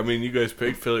okay. I mean, you guys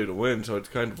picked Philly to win, so it's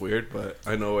kind of weird, but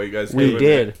I know why you guys We doing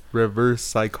did. it. Reverse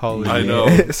psychology. I know.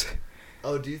 Yes.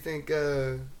 Oh, do you think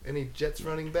any Jets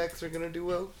running backs are gonna do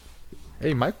well?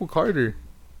 Hey, Michael Carter.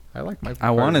 I like Michael I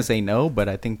Carter. want to say no, but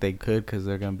I think they could because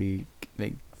they're going to be.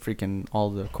 They freaking. All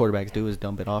the quarterbacks do is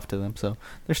dump it off to them, so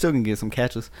they're still going to get some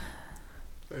catches.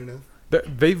 Fair enough.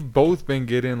 They've both been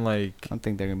getting, I don't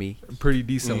think they're going to be. pretty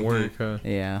decent Mhm. work, huh?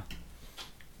 Yeah.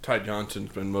 Ty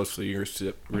Johnson's been mostly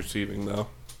receiving though.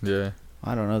 Yeah.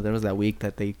 I don't know. There was that week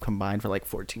that they combined for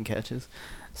 14 catches.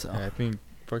 So, I think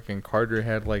fucking Carter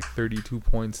had 32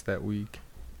 points that week.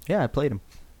 yeah, I played him.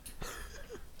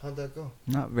 How'd that go?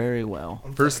 Not very well.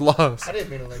 I'm First sorry. loss. I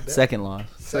didn't mean it like that. Second loss.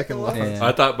 Second loss. loss. Yeah.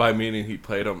 I thought by meaning he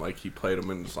played him in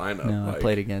his lineup. No, I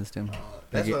played against him.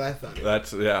 That's Like what I thought.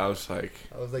 That's I was like,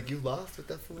 I was like, you lost with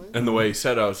that for win? and the way he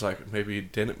said it, I was like, maybe he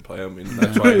didn't play him, and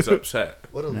that's why he's upset.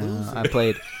 What a No,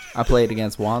 loser. I played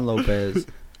against Juan Lopez,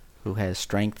 who has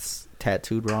strengths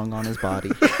tattooed wrong on his body.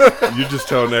 You're just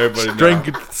telling everybody now.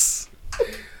 Strengths.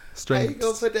 How you gonna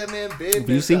Strengths. put that man bid? If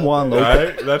you see Juan Lopez.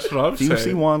 Lopez, Right? That's what I'm if you see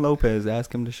saying. Juan Lopez,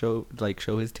 ask him to show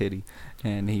his titty,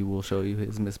 and he will show you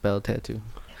his misspelled tattoo.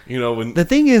 You know when The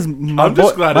thing is, my I'm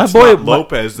just glad my it's boy, not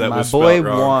Lopez that my was boy spelled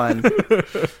wrong.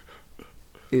 Juan.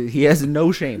 He has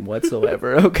no shame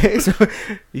whatsoever. Okay, so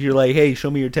you're like, hey, show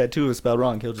me your tattoo. It's spelled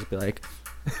wrong. He'll just be like,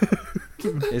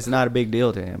 it's not a big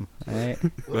deal to him. All right.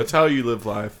 That's how you live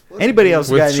life What's Anybody the- else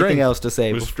With got anything strength. else to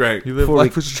say with strength. You live before we,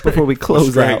 life with strength. before we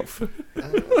close out?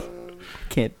 Strength.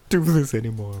 Can't do this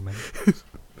anymore, man. You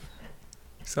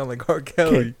sound like R.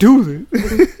 Kelly. Can't do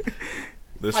this.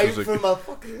 This Fight was for a my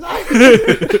fucking life.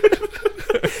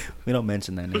 We don't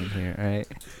mention that name here, all right?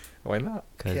 Why not?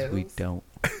 Because we Kettles? don't.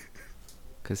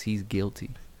 Because he's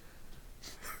guilty.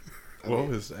 what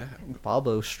was that?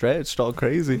 Pablo stretched all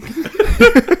crazy.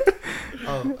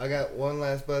 Oh, I got one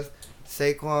last bust.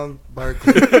 Saquon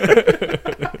Barkley.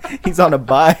 He's on a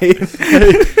bye.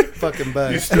 Fucking You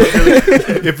bust. still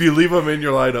gonna, if you leave him in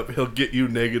your lineup, he'll get you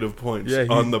negative points Yeah,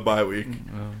 on the bye week.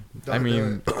 I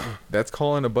mean, that's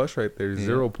calling a bus right there. Yeah.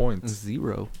 0 points.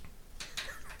 0.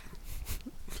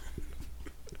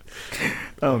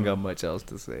 I don't got much else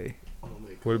to say.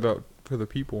 What about for the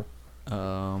people?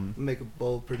 Make a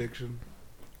bold prediction.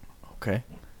 Okay.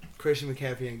 Christian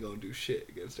McCaffrey ain't gonna do shit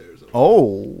against Arizona.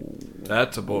 Oh.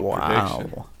 That's a bold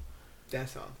prediction. Wow.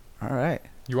 That's all. All right.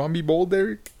 You want to be bold,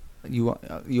 Derek? You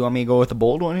want me to go with a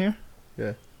bold one here?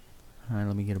 Yeah. All right,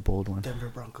 let me get a bold one. Denver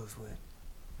Broncos win.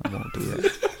 I won't do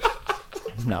that.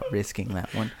 I'm not risking that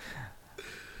one.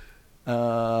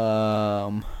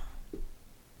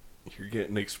 You're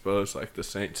getting exposed like the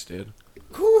Saints did.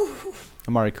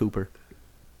 Amari Cooper.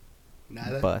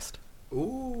 Nada. Bust.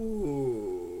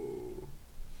 Ooh.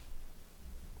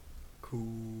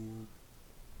 Cool.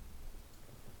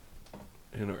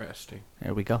 Interesting.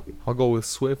 There we go. I'll go with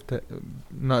Swift.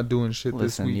 Not doing shit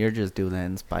Listen, this week. you're just doing that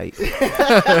in spite.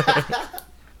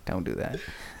 Don't do that.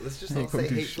 Let's just Ain't all gonna say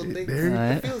do hateful shit, things.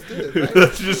 Derek. It feels good, right?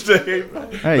 That's just a hate.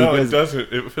 right, No, you it guys-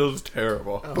 doesn't. It feels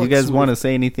terrible. Oh. You guys Swift. want to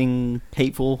say anything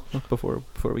hateful before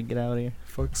we get out of here?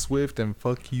 Fuck Swift and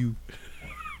fuck you.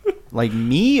 Like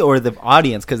me or the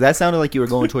audience? Because that sounded like you were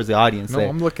going towards the audience. No, there.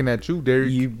 I'm looking at you, Derek.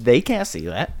 They can't see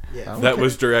that. Yeah. That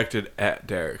was directed at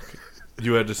Derek.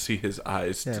 You had to see his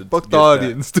eyes. Yeah, to fuck get the that.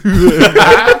 audience, dude.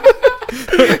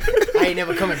 I ain't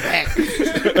never coming back.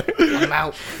 I'm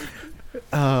out.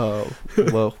 Oh,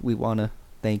 well, we want to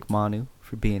thank Manu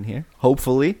for being here.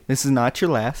 Hopefully, this is not your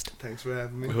last. Thanks for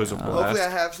having me. It was a Hopefully, I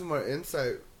blast. have some more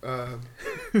insight.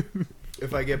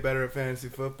 If I get better at fantasy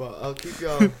football, I'll keep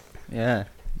y'all Yeah.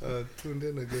 tuned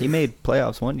in again. He made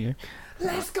playoffs one year.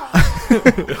 Let's go.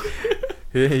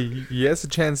 Hey, he has a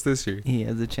chance this year. He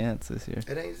has a chance this year.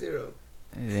 It ain't zero.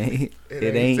 It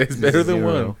ain't. It's better than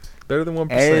zero. one. Better than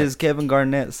 1%. As Kevin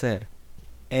Garnett said,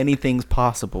 anything's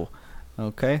possible.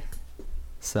 Okay?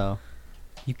 So,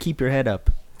 you keep your head up.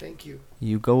 Thank you.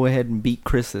 You go ahead and beat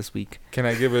Chris this week. Can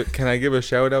I give a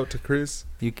shout out to Chris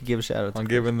You could give a shout out to on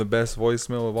Chris. giving the best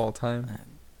voicemail of all time?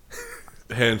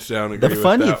 Hands down, agree The with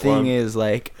funny that thing one. is,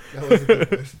 like, That was a good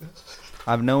question.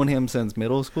 I've known him since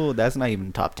middle school. That's not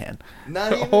even top 10.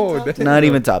 Not even Oh, top that's 10. Not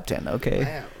even top 10, okay?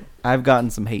 Wow. I've gotten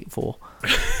some hateful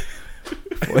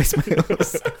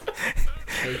voicemails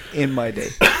in my day.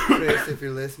 Chris, if you're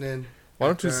listening, Why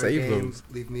don't you after our save game, those?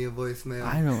 Leave me a voicemail.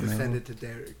 I don't know. Send it to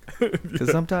Derek.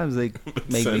 Because sometimes they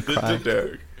make Send me it to cry.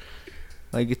 Derek.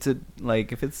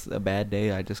 If it's a bad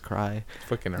day, I just cry.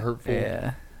 Fucking hurtful.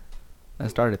 Yeah. I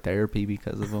started therapy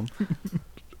because of them.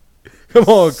 Come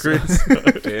on, Chris.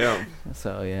 Damn.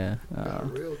 So, yeah.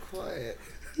 Got real quiet.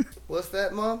 What's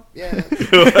that, Mom? Yeah.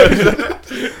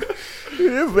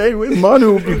 Yeah, man,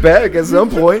 Manu will be back at some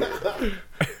point. I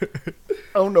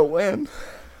don't know when.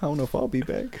 I don't know if I'll be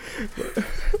back.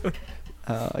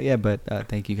 But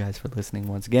thank you guys for listening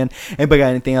once again. Anybody got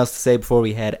anything else to say before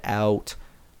we head out?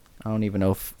 I don't even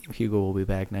know if Hugo will be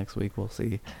back next week. We'll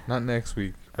see. Not next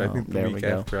week. But Oh, I think the there we week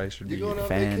go. after I should You be. going here. on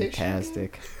vacation?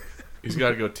 Fantastic. He's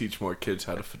got to go teach more kids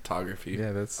how to photography.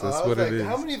 Yeah, that's I was what like, it is.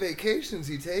 how many vacations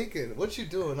you taking? What you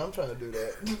doing? I'm trying to do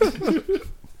that.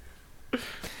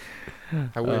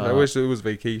 I wish it was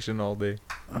vacation all day.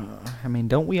 I mean,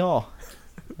 don't we all?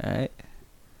 All right.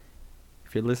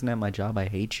 If you're listening at my job, I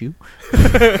hate you.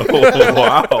 Oh,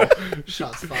 wow.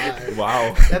 Shots fired.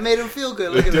 Wow. That made him feel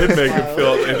good. It Look at did that make him smile.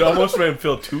 feel. It almost made him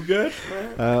feel too good.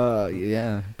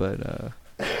 Yeah, but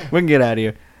we can get out of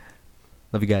here.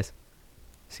 Love you guys.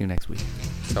 See you next week.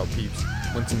 That's how peeps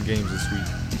win some games this week.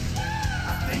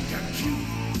 I think I'm cute.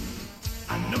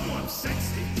 I know I'm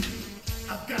sexy.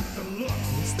 I've got the looks.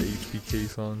 It's the HBK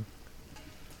song.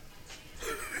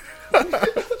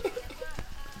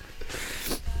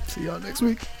 See y'all next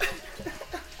week.